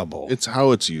of trouble. It's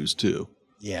how it's used, too.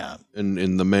 Yeah. And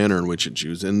in the manner in which it's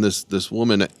used. And this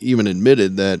woman even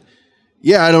admitted that,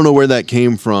 yeah, I don't know where that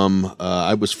came from.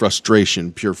 I was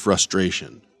pure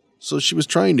frustration. So she was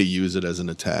trying to use it as an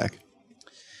attack.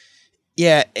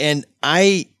 Yeah, and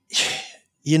the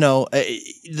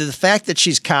fact that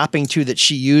she's copping to that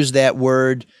she used that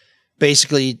word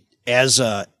basically as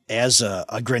a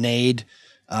grenade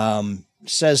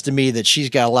says to me that she's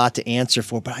got a lot to answer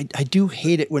for. But I do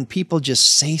hate it when people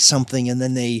just say something and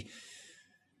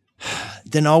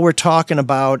then all we're talking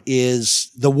about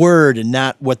is the word and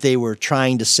not what they were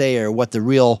trying to say or what the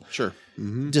real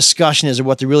discussion is or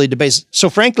what the really debate is. So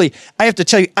frankly, I have to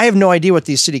tell you, I have no idea what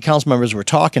these city council members were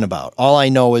talking about. All I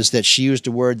know is that she used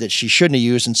a word that she shouldn't have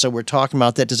used, and so we're talking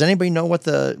about that. Does anybody know what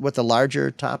the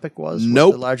larger topic was?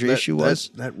 Nope. What the larger issue was?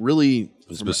 That really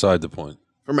was beside the point.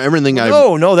 From everything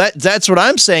that's what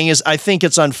I'm saying is I think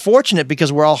it's unfortunate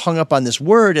because we're all hung up on this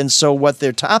word, and so what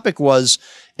their topic was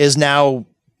is now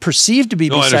perceived to be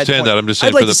beside the point. I understand that. I'm just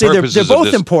saying I'd like for the to say purposes they're both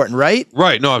of this, important, right?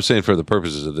 Right. No, I'm saying for the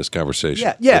purposes of this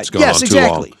conversation. Yeah. It's gone on too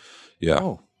long. Yeah.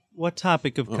 Oh. What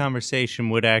topic of conversation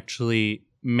would actually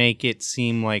make it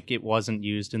seem like it wasn't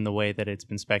used in the way that it's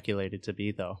been speculated to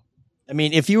be, though? I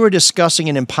mean, if you were discussing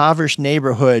an impoverished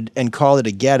neighborhood and call it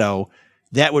a ghetto,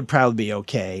 that would probably be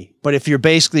okay. But if you're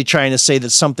basically trying to say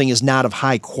that something is not of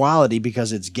high quality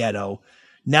because it's ghetto,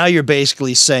 now you're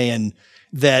basically saying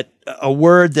that a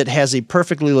word that has a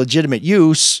perfectly legitimate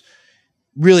use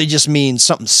really just means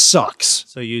something sucks.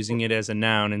 So using it as a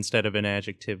noun instead of an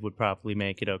adjective would probably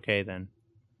make it okay then.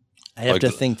 I have to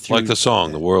think through. Like the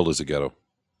song, "The World is a Ghetto."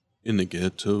 In the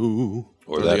ghetto.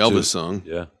 Or the that Elvis too. song.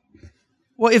 Yeah.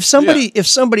 Well, if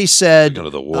somebody said,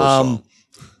 The war song.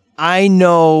 I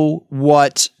know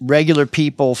what regular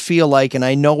people feel like and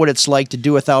I know what it's like to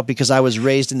do without because I was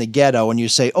raised in the ghetto, and you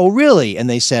say, oh, really? And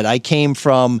they said, I came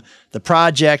from the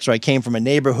projects, or I came from a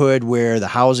neighborhood where the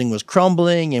housing was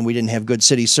crumbling and we didn't have good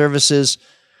city services.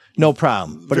 No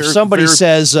problem. But if somebody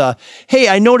says, hey,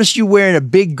 I noticed you wearing a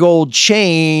big gold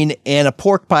chain and a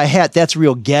pork pie hat, that's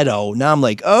real ghetto. Now I'm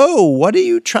like, oh, what are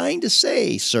you trying to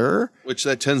say, sir? Which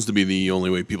that tends to be the only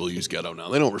way people use ghetto now.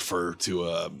 They don't refer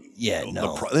to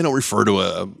they don't refer to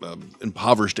a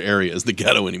impoverished area as the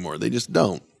ghetto anymore. They just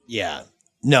don't. Yeah.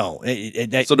 No.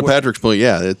 So to Patrick's point,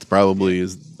 yeah, it probably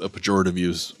is a pejorative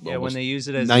use. Yeah, when they use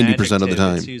it as 90% of the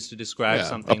time, it's used to describe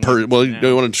something. You want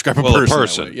to describe a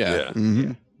person. Yeah.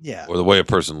 Mm-hmm. Yeah. Or the way a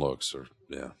person looks. Or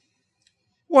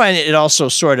Well, and it also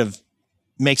sort of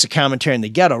makes a commentary in the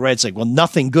ghetto, right? It's like, well,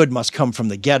 nothing good must come from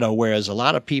the ghetto, whereas a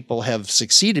lot of people have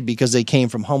succeeded because they came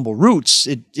from humble roots.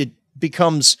 It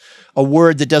becomes a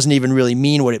word that doesn't even really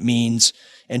mean what it means,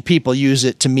 and people use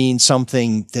it to mean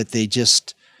something that they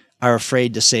just are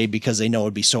afraid to say because they know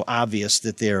it'd be so obvious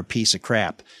that they're a piece of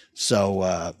crap. So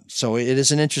it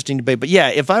is an interesting debate. But yeah,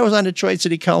 if I was on Detroit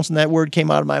City Council and that word came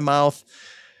out of my mouth,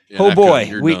 oh boy,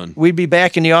 we'd be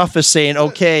back in the office saying,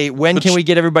 okay, when can we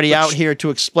get everybody out here to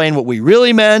explain what we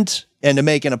really meant and to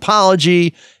make an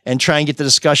apology and try and get the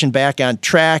discussion back on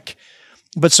track.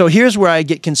 But so here's where I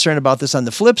get concerned about this on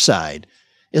the flip side,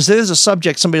 is there's a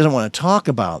subject somebody doesn't want to talk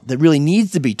about that really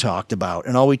needs to be talked about,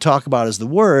 and all we talk about is the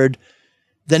word,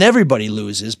 then everybody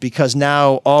loses, because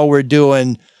now all we're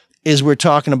doing is we're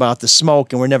talking about the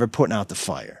smoke and we're never putting out the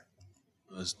fire.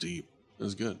 That's deep.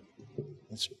 That's good.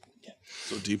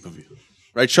 So deep of you.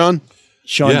 Right, Sean?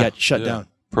 Sean got shut down.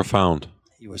 Profound.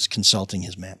 He was consulting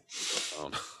his map.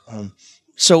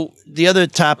 So the other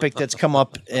topic that's come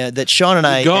up that Sean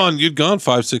and You'd gone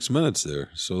 5-6 minutes there,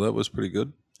 so that was pretty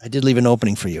good. I did leave an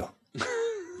opening for you.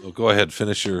 Well, go ahead.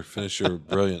 Finish your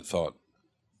brilliant thought.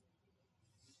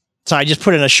 So I just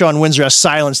put in a Sean Winsor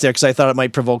silence there because I thought it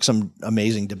might provoke some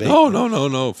amazing debate.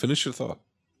 No. Finish your thought.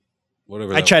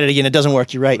 Whatever. I tried it again. It doesn't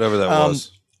work. You're right. Whatever that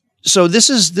was. So this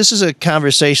is a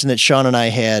conversation that Sean and I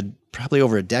had probably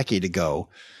over a decade ago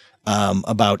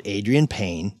about Adrian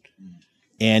Payne,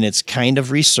 and it's kind of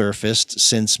resurfaced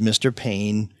since Mr.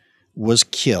 Payne was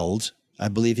killed. I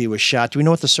believe he was shot. Do we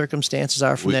know what the circumstances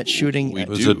are from that shooting? It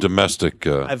was a domestic.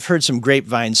 I've heard some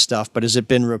grapevine stuff, but has it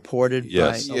been reported?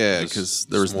 Yes. Yeah, because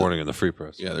there was this morning in the Free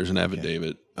Press. Yeah, there's an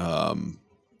affidavit.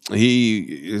 He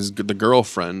is the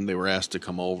girlfriend. They were asked to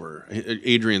come over.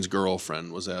 Adrian's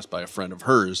girlfriend was asked by a friend of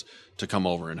hers to come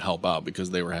over and help out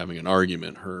because they were having an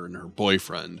argument, her and her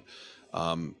boyfriend.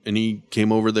 And he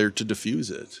came over there to defuse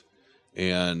it.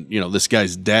 And, this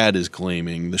guy's dad is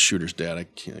claiming, the shooter's dad,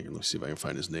 let me see if I can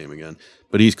find his name again,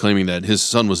 but he's claiming that his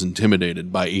son was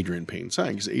intimidated by Adrian Payne's son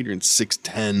because Adrian's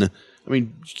 6'10",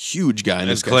 huge guy.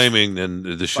 And claiming, and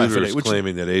the shooter is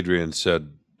claiming that Adrian said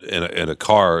in a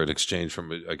car in exchange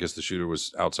from, I guess the shooter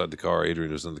was outside the car,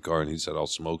 Adrian was in the car, and he said, "I'll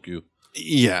smoke you."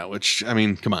 Yeah, which,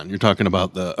 come on, you're talking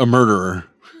about a murderer.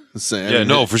 For sure.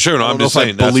 No, I'm just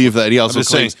saying. Believe that. He also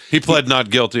claims he pled not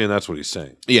guilty, and that's what he's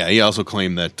saying. Yeah, he also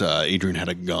claimed that Adrian had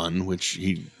a gun, which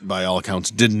he, by all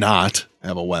accounts, did not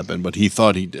have a weapon, but he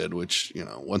thought he did. Which,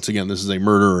 once again, this is a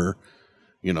murderer,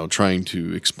 trying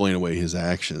to explain away his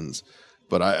actions.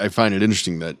 But I find it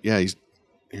interesting that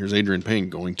here's Adrian Payne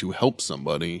going to help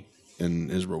somebody,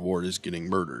 and his reward is getting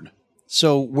murdered.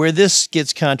 So where this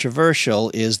gets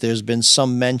controversial is there's been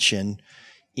some mention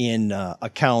in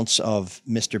accounts of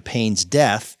Mr. Payne's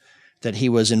death that he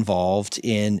was involved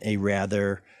in a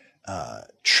rather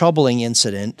troubling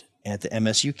incident at the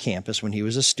MSU campus when he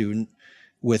was a student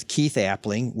with Keith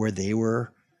Appling, where they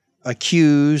were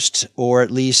accused, or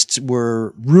at least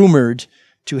were rumored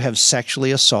to have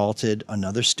sexually assaulted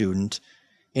another student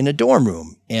in a dorm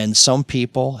room. And some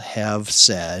people have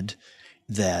said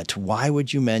that, why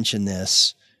would you mention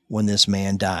this when this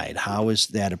man died? How is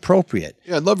that appropriate?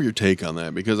 Yeah, I'd love your take on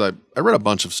that, because I read a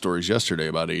bunch of stories yesterday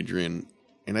about Adrian,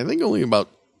 and I think only about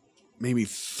maybe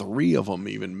 3 of them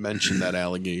even mentioned that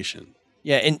allegation.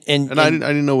 Yeah, and I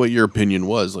didn't know what your opinion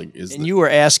was. You were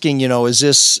asking, is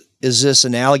this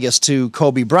analogous to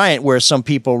Kobe Bryant, where some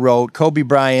people wrote Kobe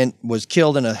Bryant was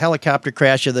killed in a helicopter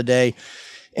crash the other day,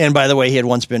 and by the way, he had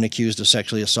once been accused of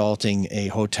sexually assaulting a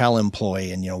hotel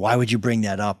employee, and why would you bring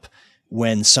that up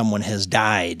when someone has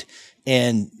died?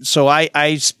 And so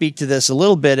I speak to this a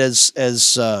little bit as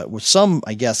with some,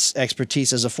 I guess,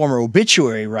 expertise as a former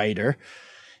obituary writer,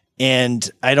 and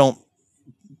I don't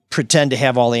pretend to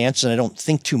have all the answers, and I don't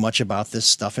think too much about this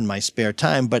stuff in my spare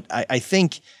time, but I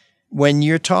think when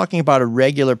you're talking about a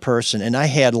regular person, and I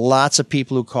had lots of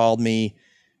people who called me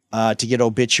to get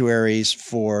obituaries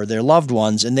for their loved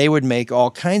ones, and they would make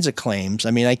all kinds of claims.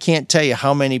 I can't tell you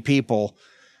how many people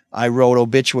I wrote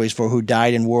obituaries for who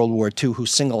died in World War II, who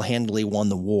single-handedly won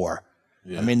the war.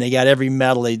 Yeah. They got every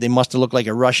medal. They must have looked like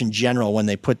a Russian general when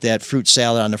they put that fruit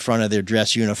salad on the front of their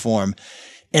dress uniform.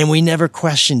 And we never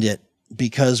questioned it,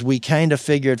 because we kind of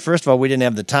figured, first of all, we didn't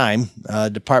have the time.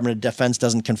 Department of Defense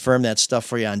doesn't confirm that stuff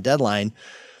for you on deadline.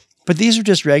 But these are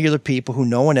just regular people who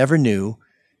no one ever knew.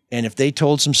 And if they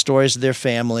told some stories of their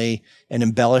family and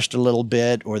embellished a little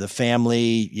bit, or the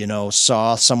family,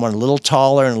 saw someone a little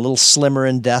taller and a little slimmer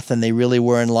in death than they really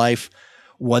were in life,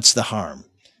 what's the harm?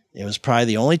 It was probably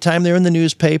the only time they were in the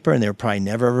newspaper, and they were probably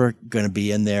never ever going to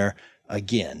be in there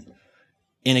again.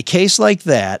 In a case like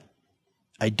that,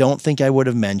 I don't think I would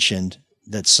have mentioned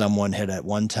that someone had at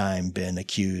one time been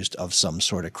accused of some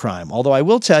sort of crime. Although I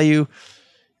will tell you,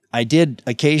 I did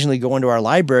occasionally go into our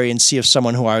library and see if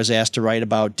someone who I was asked to write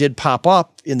about did pop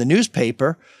up in the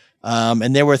newspaper.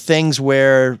 And there were things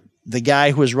where the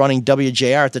guy who was running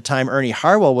WJR at the time, Ernie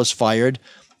Harwell, was fired.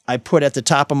 I put at the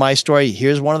top of my story,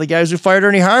 here's one of the guys who fired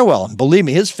Ernie Harwell. And believe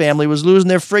me, his family was losing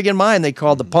their friggin' mind. They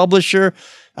called the publisher.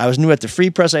 I was new at the Free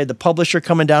Press. I had the publisher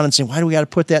coming down and saying, why do we got to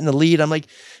put that in the lead? I'm like,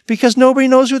 because nobody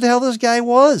knows who the hell this guy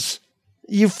was.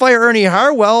 You fire Ernie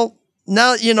Harwell,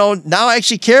 now I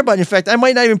actually care about it. In fact, I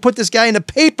might not even put this guy in the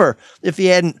paper if he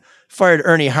hadn't fired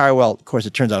Ernie Harwell. Of course,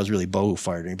 it turns out it was really Bo who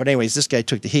fired Ernie. But anyways, this guy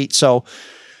took the heat. So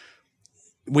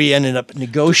we ended up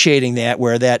negotiating that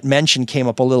where that mention came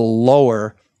up a little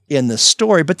lower in the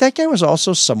story. But that guy was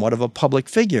also somewhat of a public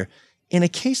figure. In a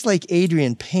case like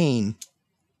Adrian Payne,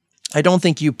 I don't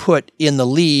think you put in the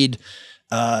lead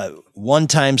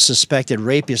one-time suspected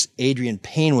rapist Adrian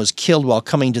Payne was killed while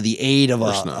coming to the aid of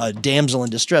a damsel in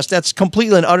distress. That's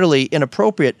completely and utterly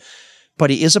inappropriate. But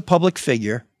he is a public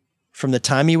figure. From the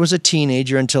time he was a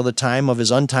teenager until the time of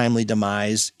his untimely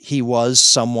demise, he was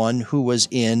someone who was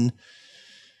he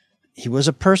was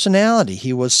a personality.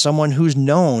 He was someone who's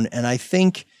known. And I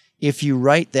think if you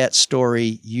write that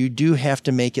story, you do have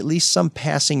to make at least some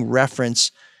passing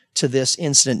reference to this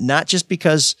incident, not just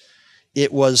because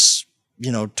it was,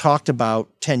 talked about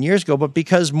 10 years ago, but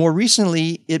because more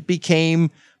recently it became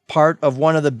part of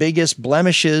one of the biggest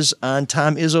blemishes on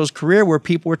Tom Izzo's career, where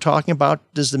people were talking about,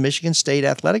 does the Michigan State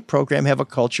athletic program have a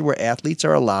culture where athletes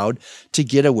are allowed to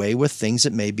get away with things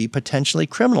that may be potentially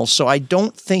criminal? So I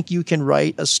don't think you can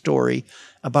write a story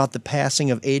about the passing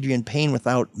of Adrian Payne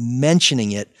without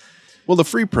mentioning it. Well, the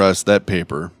Free Press, that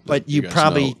paper. But you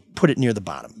probably put it near the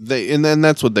bottom. And then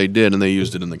that's what they did, and they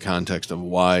used it in the context of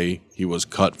why he was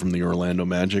cut from the Orlando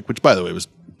Magic, which, by the way, was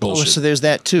bullshit. Oh, so there's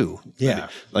that too. Yeah.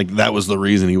 Like that was the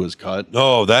reason he was cut.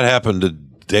 No, that happened the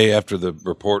day after the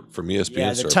report from ESPN.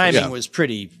 Yeah, the timing was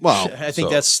pretty. Well, I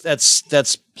think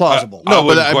that's plausible. No,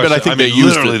 but I think they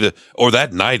used literally or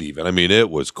that night even. I mean, it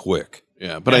was quick.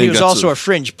 Yeah, but he was also a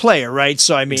fringe player, right?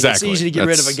 So I mean, exactly. It's easy to get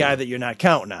rid of a guy that you're not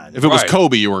counting on. If it was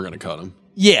Kobe, you weren't going to cut him.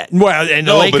 Yeah, well, and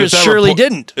the Lakers surely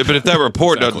didn't. But if that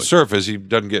report doesn't surface, he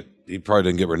probably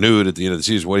doesn't get renewed at the end of the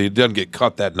season. Well, he doesn't get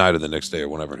cut that night or the next day or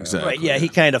whenever. Exactly. Right? Yeah, he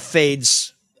kind of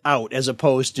fades out as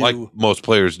opposed to like most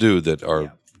players do that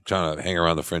are trying to hang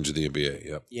around the fringe of the NBA.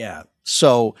 Yep. Yeah.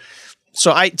 So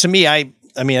I guess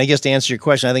to answer your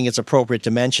question, I think it's appropriate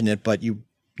to mention it, but you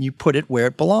put it where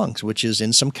it belongs, which is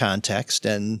in some context,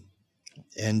 and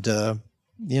it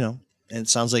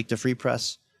sounds like the Free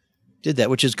Press did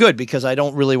that, which is good because I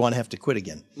don't really want to have to quit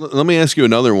again. Let me ask you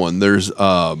another one. There's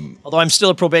although I'm still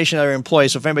a probationary employee,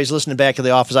 so if anybody's listening back at the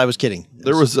office, I was kidding.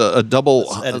 There was a double.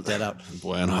 Let's edit that out.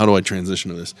 Boy, how do I transition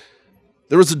to this?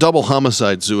 There was a double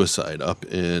homicide-suicide up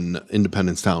in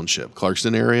Independence Township,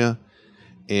 Clarkston area,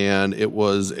 and it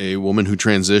was a woman who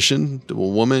transitioned to a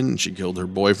woman. She killed her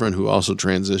boyfriend, who also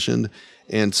transitioned.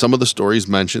 And some of the stories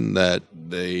mentioned that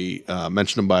they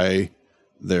mentioned them by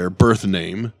their birth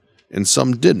name, and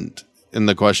some didn't. And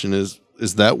the question is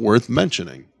that worth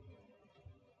mentioning?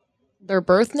 Their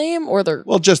birth name or their...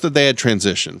 Well, just that they had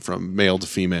transitioned from male to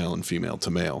female and female to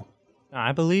male.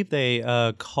 I believe they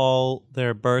call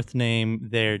their birth name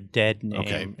their dead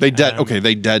name. Okay,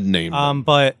 they dead name.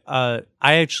 But I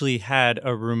actually had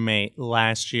a roommate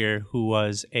last year who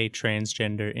was a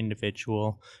transgender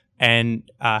individual, and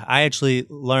I actually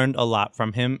learned a lot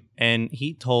from him. And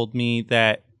he told me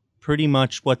that pretty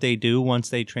much what they do once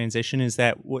they transition is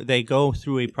that they go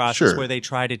through a process where they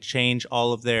try to change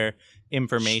all of their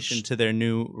information to their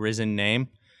new risen name.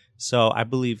 So I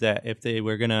believe that if they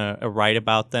were going to write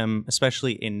about them,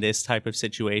 especially in this type of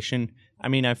situation, I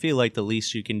mean, I feel like the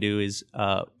least you can do is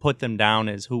put them down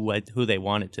as who they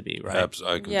want it to be, right?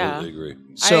 I completely agree.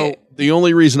 So the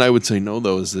only reason I would say no,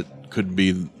 though, is it could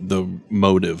be the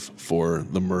motive for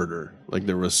the murder. Like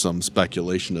there was some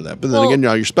speculation to that. But then again,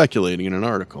 now you're speculating in an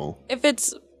article. If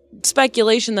it's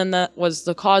speculation, then that was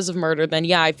the cause of murder, then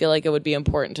yeah, I feel like it would be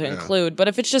important to include. But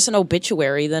if it's just an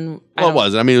obituary, then it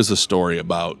was. I mean, it was a story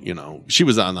about, she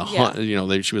was on the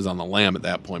hunt, she was on the lam at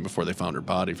that point before they found her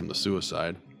body from the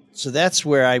suicide. So that's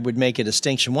where I would make a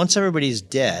distinction. Once everybody's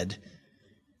dead,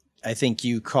 I think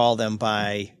you call them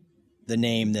by the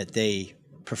name that they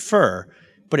prefer.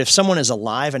 But if someone is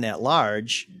alive and at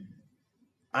large,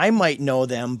 I might know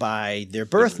them by their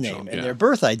birth name and their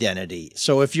birth identity.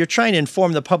 So if you're trying to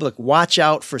inform the public, watch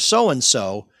out for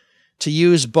so-and-so, to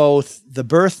use both the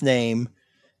birth name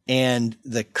and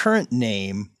the current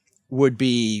name would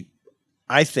be,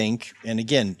 I think, and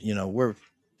again,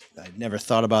 I'd never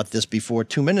thought about this before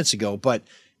 2 minutes ago, but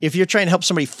if you're trying to help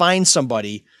somebody find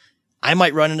somebody, I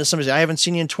might run into somebody, I haven't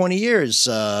seen you in 20 years.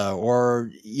 Or,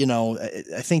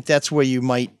 I think that's where you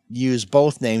might use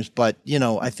both names. But,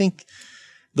 I think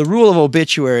the rule of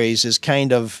obituaries is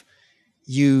kind of,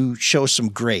 you show some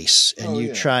grace and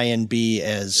you try and be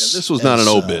as. This was not an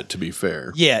obit, to be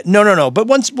fair. Yeah, no. But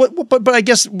but I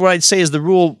guess what I'd say is the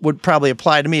rule would probably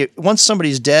apply to me. Once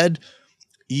somebody's dead,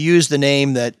 you use the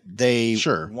name that they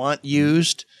want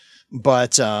used.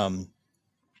 But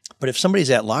if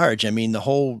somebody's at large, I mean, the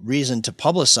whole reason to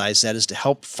publicize that is to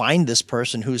help find this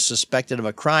person who's suspected of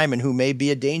a crime and who may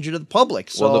be a danger to the public.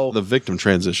 So well, the victim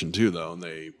transitioned too, though, and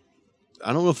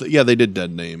I don't know if they did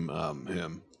dead name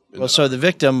him. Well, so the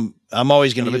victim, I'm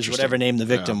always going to use whatever name the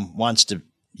victim wants to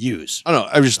use. I don't know.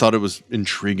 I just thought it was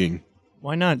intriguing.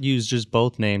 Why not use just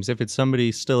both names? If it's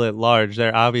somebody still at large,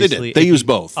 they're obviously... They use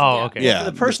both. Oh, okay. Yeah.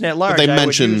 For the person at large, I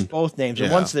would use both names.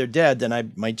 And once they're dead, then I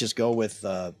might just go with...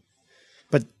 but,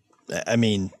 I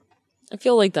mean... I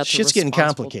feel like that's shit's getting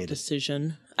complicated.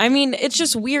 Decision. I mean, it's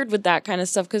just weird with that kind of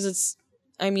stuff because it's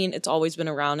always been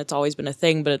around. It's always been a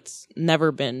thing, but it's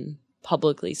never been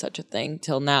publicly such a thing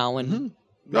till now. And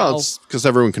no, it's because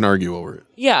everyone can argue over it.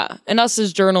 Yeah, and us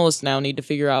as journalists now need to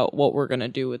figure out what we're going to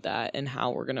do with that and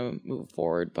how we're going to move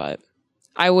forward. But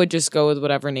I would just go with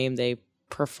whatever name they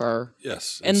prefer.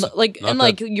 Yes, and like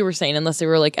you were saying, unless they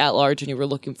were like at large and you were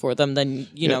looking for them, then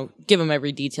you know, give them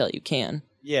every detail you can.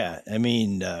 Yeah, I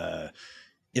mean,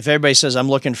 if everybody says I'm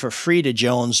looking for Frida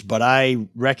Jones, but I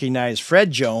recognize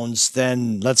Fred Jones,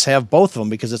 then let's have both of them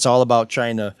because it's all about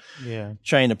trying to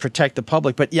protect the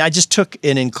public. But yeah, I just took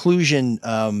an inclusion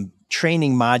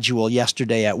training module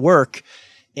yesterday at work,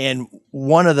 and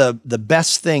one of the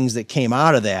best things that came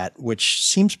out of that, which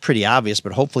seems pretty obvious,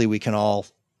 but hopefully we can all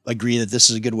agree that this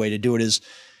is a good way to do it, is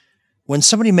when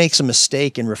somebody makes a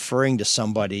mistake in referring to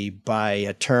somebody by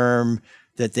a term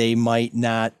that they might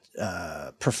not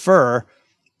prefer,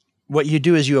 what you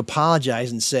do is you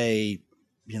apologize and say,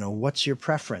 you know, what's your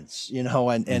preference? You know,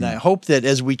 and I hope that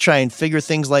as we try and figure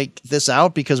things like this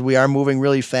out, because we are moving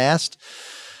really fast,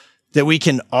 that we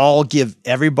can all give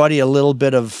everybody a little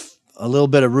bit of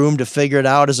room to figure it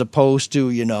out, as opposed to,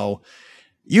 you know,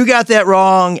 you got that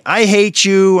wrong, I hate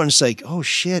you. And it's like, oh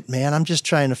shit, man, I'm just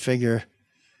trying to figure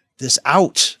this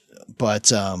out. But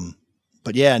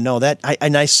yeah, no,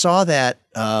 I saw that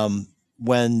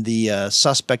when the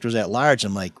suspect was at large.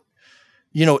 I'm like,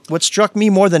 you know, what struck me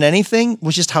more than anything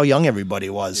was just how young everybody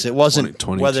was. It wasn't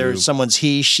whether someone's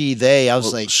he, she, they. I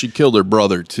was like, she killed her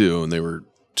brother too, and they were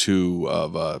two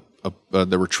of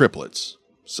they were triplets.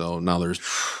 So now there's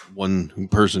one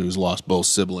person who's lost both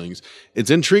siblings. It's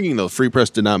intriguing though. Free Press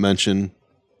did not mention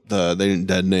they didn't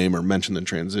dead name or mention the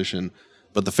transition,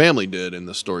 but the family did in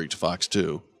the story to Fox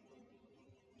 2.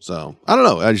 So I don't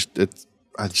know. I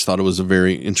just thought it was a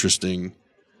very interesting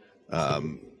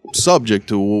subject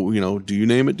to, you know, do you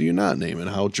name it? Do you not name it?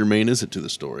 How germane is it to the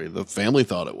story? The family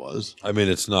thought it was. I mean,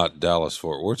 it's not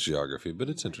Dallas-Fort Worth geography, but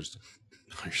it's interesting.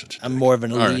 I'm more of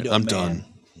an elite. I'm done.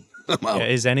 Yeah,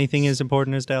 is anything as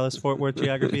important as Dallas-Fort Worth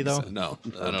geography, though? No.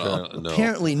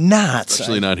 Apparently not.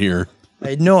 Especially not here. I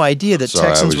had no idea that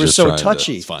Texans were so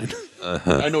touchy. It's fine.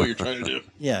 I know what you're trying to do.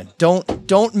 Yeah,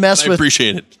 don't mess with. I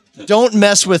appreciate it. Don't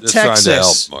mess with Just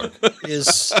Texas. trying to help, Mark.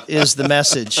 is the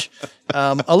message.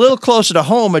 A little closer to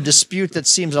home, a dispute that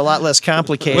seems a lot less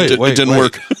complicated. It didn't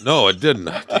work. No, it didn't.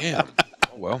 Damn.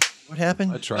 Oh, well. What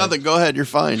happened? I tried. Nothing. Go ahead. You're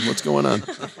fine. What's going on?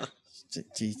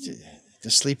 The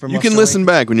sleeper. You can listen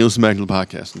back when you listen back to the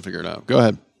podcast and figure it out. Go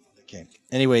ahead. Okay.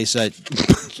 Anyways, do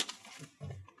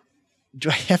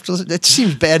I have to? That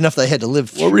seems bad enough that I had to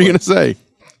live through. What were you going to say?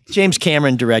 James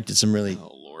Cameron directed some really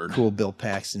cool Bill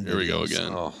Paxton. Here we go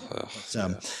again.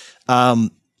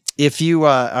 If you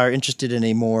are interested in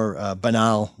a more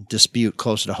banal dispute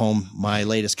closer to home, my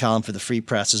latest column for the Free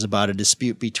Press is about a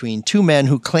dispute between two men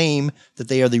who claim that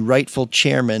they are the rightful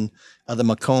chairman of the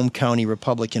Macomb County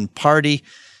Republican Party.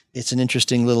 It's an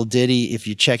interesting little ditty. If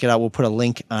you check it out, we'll put a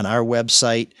link on our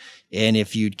website. And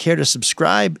if you'd care to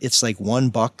subscribe, it's like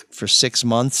 $1 for 6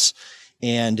 months.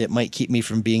 And it might keep me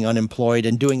from being unemployed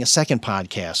and doing a second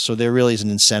podcast. So there really is an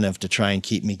incentive to try and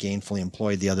keep me gainfully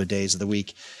employed the other days of the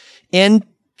week. And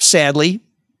sadly,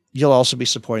 you'll also be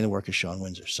supporting the work of Sean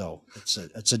Windsor. So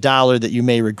it's a dollar that you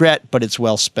may regret, but it's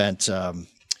well spent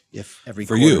if every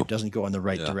quarter doesn't go in the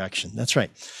right direction. That's right.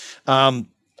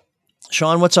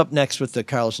 Sean, what's up next with the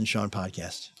Carlos and Sean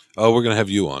podcast? Oh, we're going to have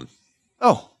you on.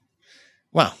 Oh,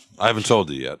 wow. I haven't told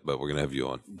you yet, but we're going to have you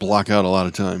on. Block out a lot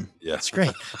of time. Yeah. That's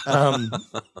great.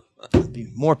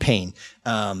 Be more pain,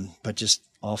 but just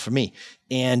all for me.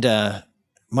 And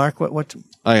Mark, what?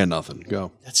 I got nothing.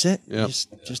 Go. That's it? Yep.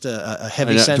 Just a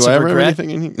heavy sense do I of ever have regret? anything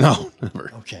in here? No,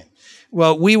 never. Okay.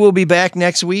 Well, we will be back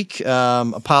next week.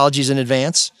 Apologies in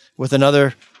advance with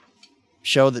another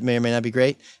show that may or may not be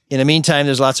great. In the meantime,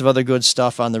 there's lots of other good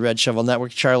stuff on the Red Shovel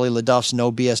Network. Charlie LaDuff's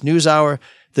No BS News Hour,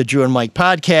 the Drew and Mike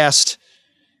podcast.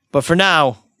 But for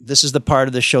now, this is the part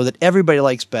of the show that everybody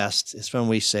likes best. It's when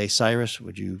we say, Cyrus,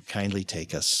 would you kindly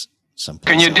take us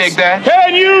someplace? Can you dig that?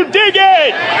 Can you dig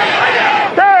it?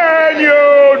 Can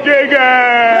you dig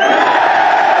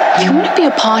it? If you want to be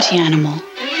a party animal,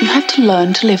 you have to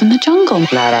learn to live in the jungle.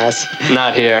 Not us.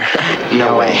 Not here.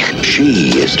 No way.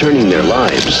 She is turning their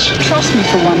lives, Trust me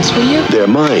for once, will you? their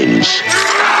minds,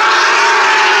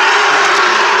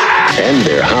 and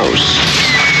their house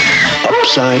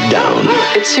upside down.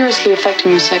 It's seriously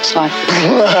affecting your sex life.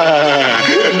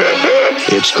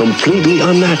 It's completely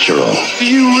unnatural, Do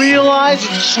you realize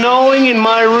it's snowing in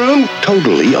my room?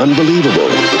 totally unbelievable,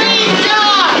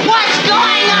 What's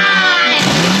going on?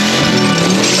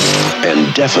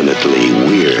 and definitely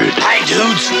weird. Hi,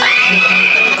 dudes.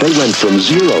 They went from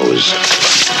zeros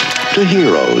to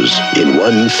heroes in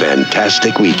one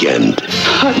fantastic weekend.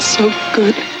 That's so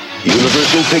good.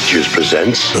 Universal Pictures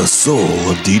presents The Soul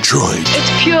of Detroit.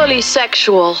 It's purely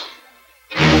sexual.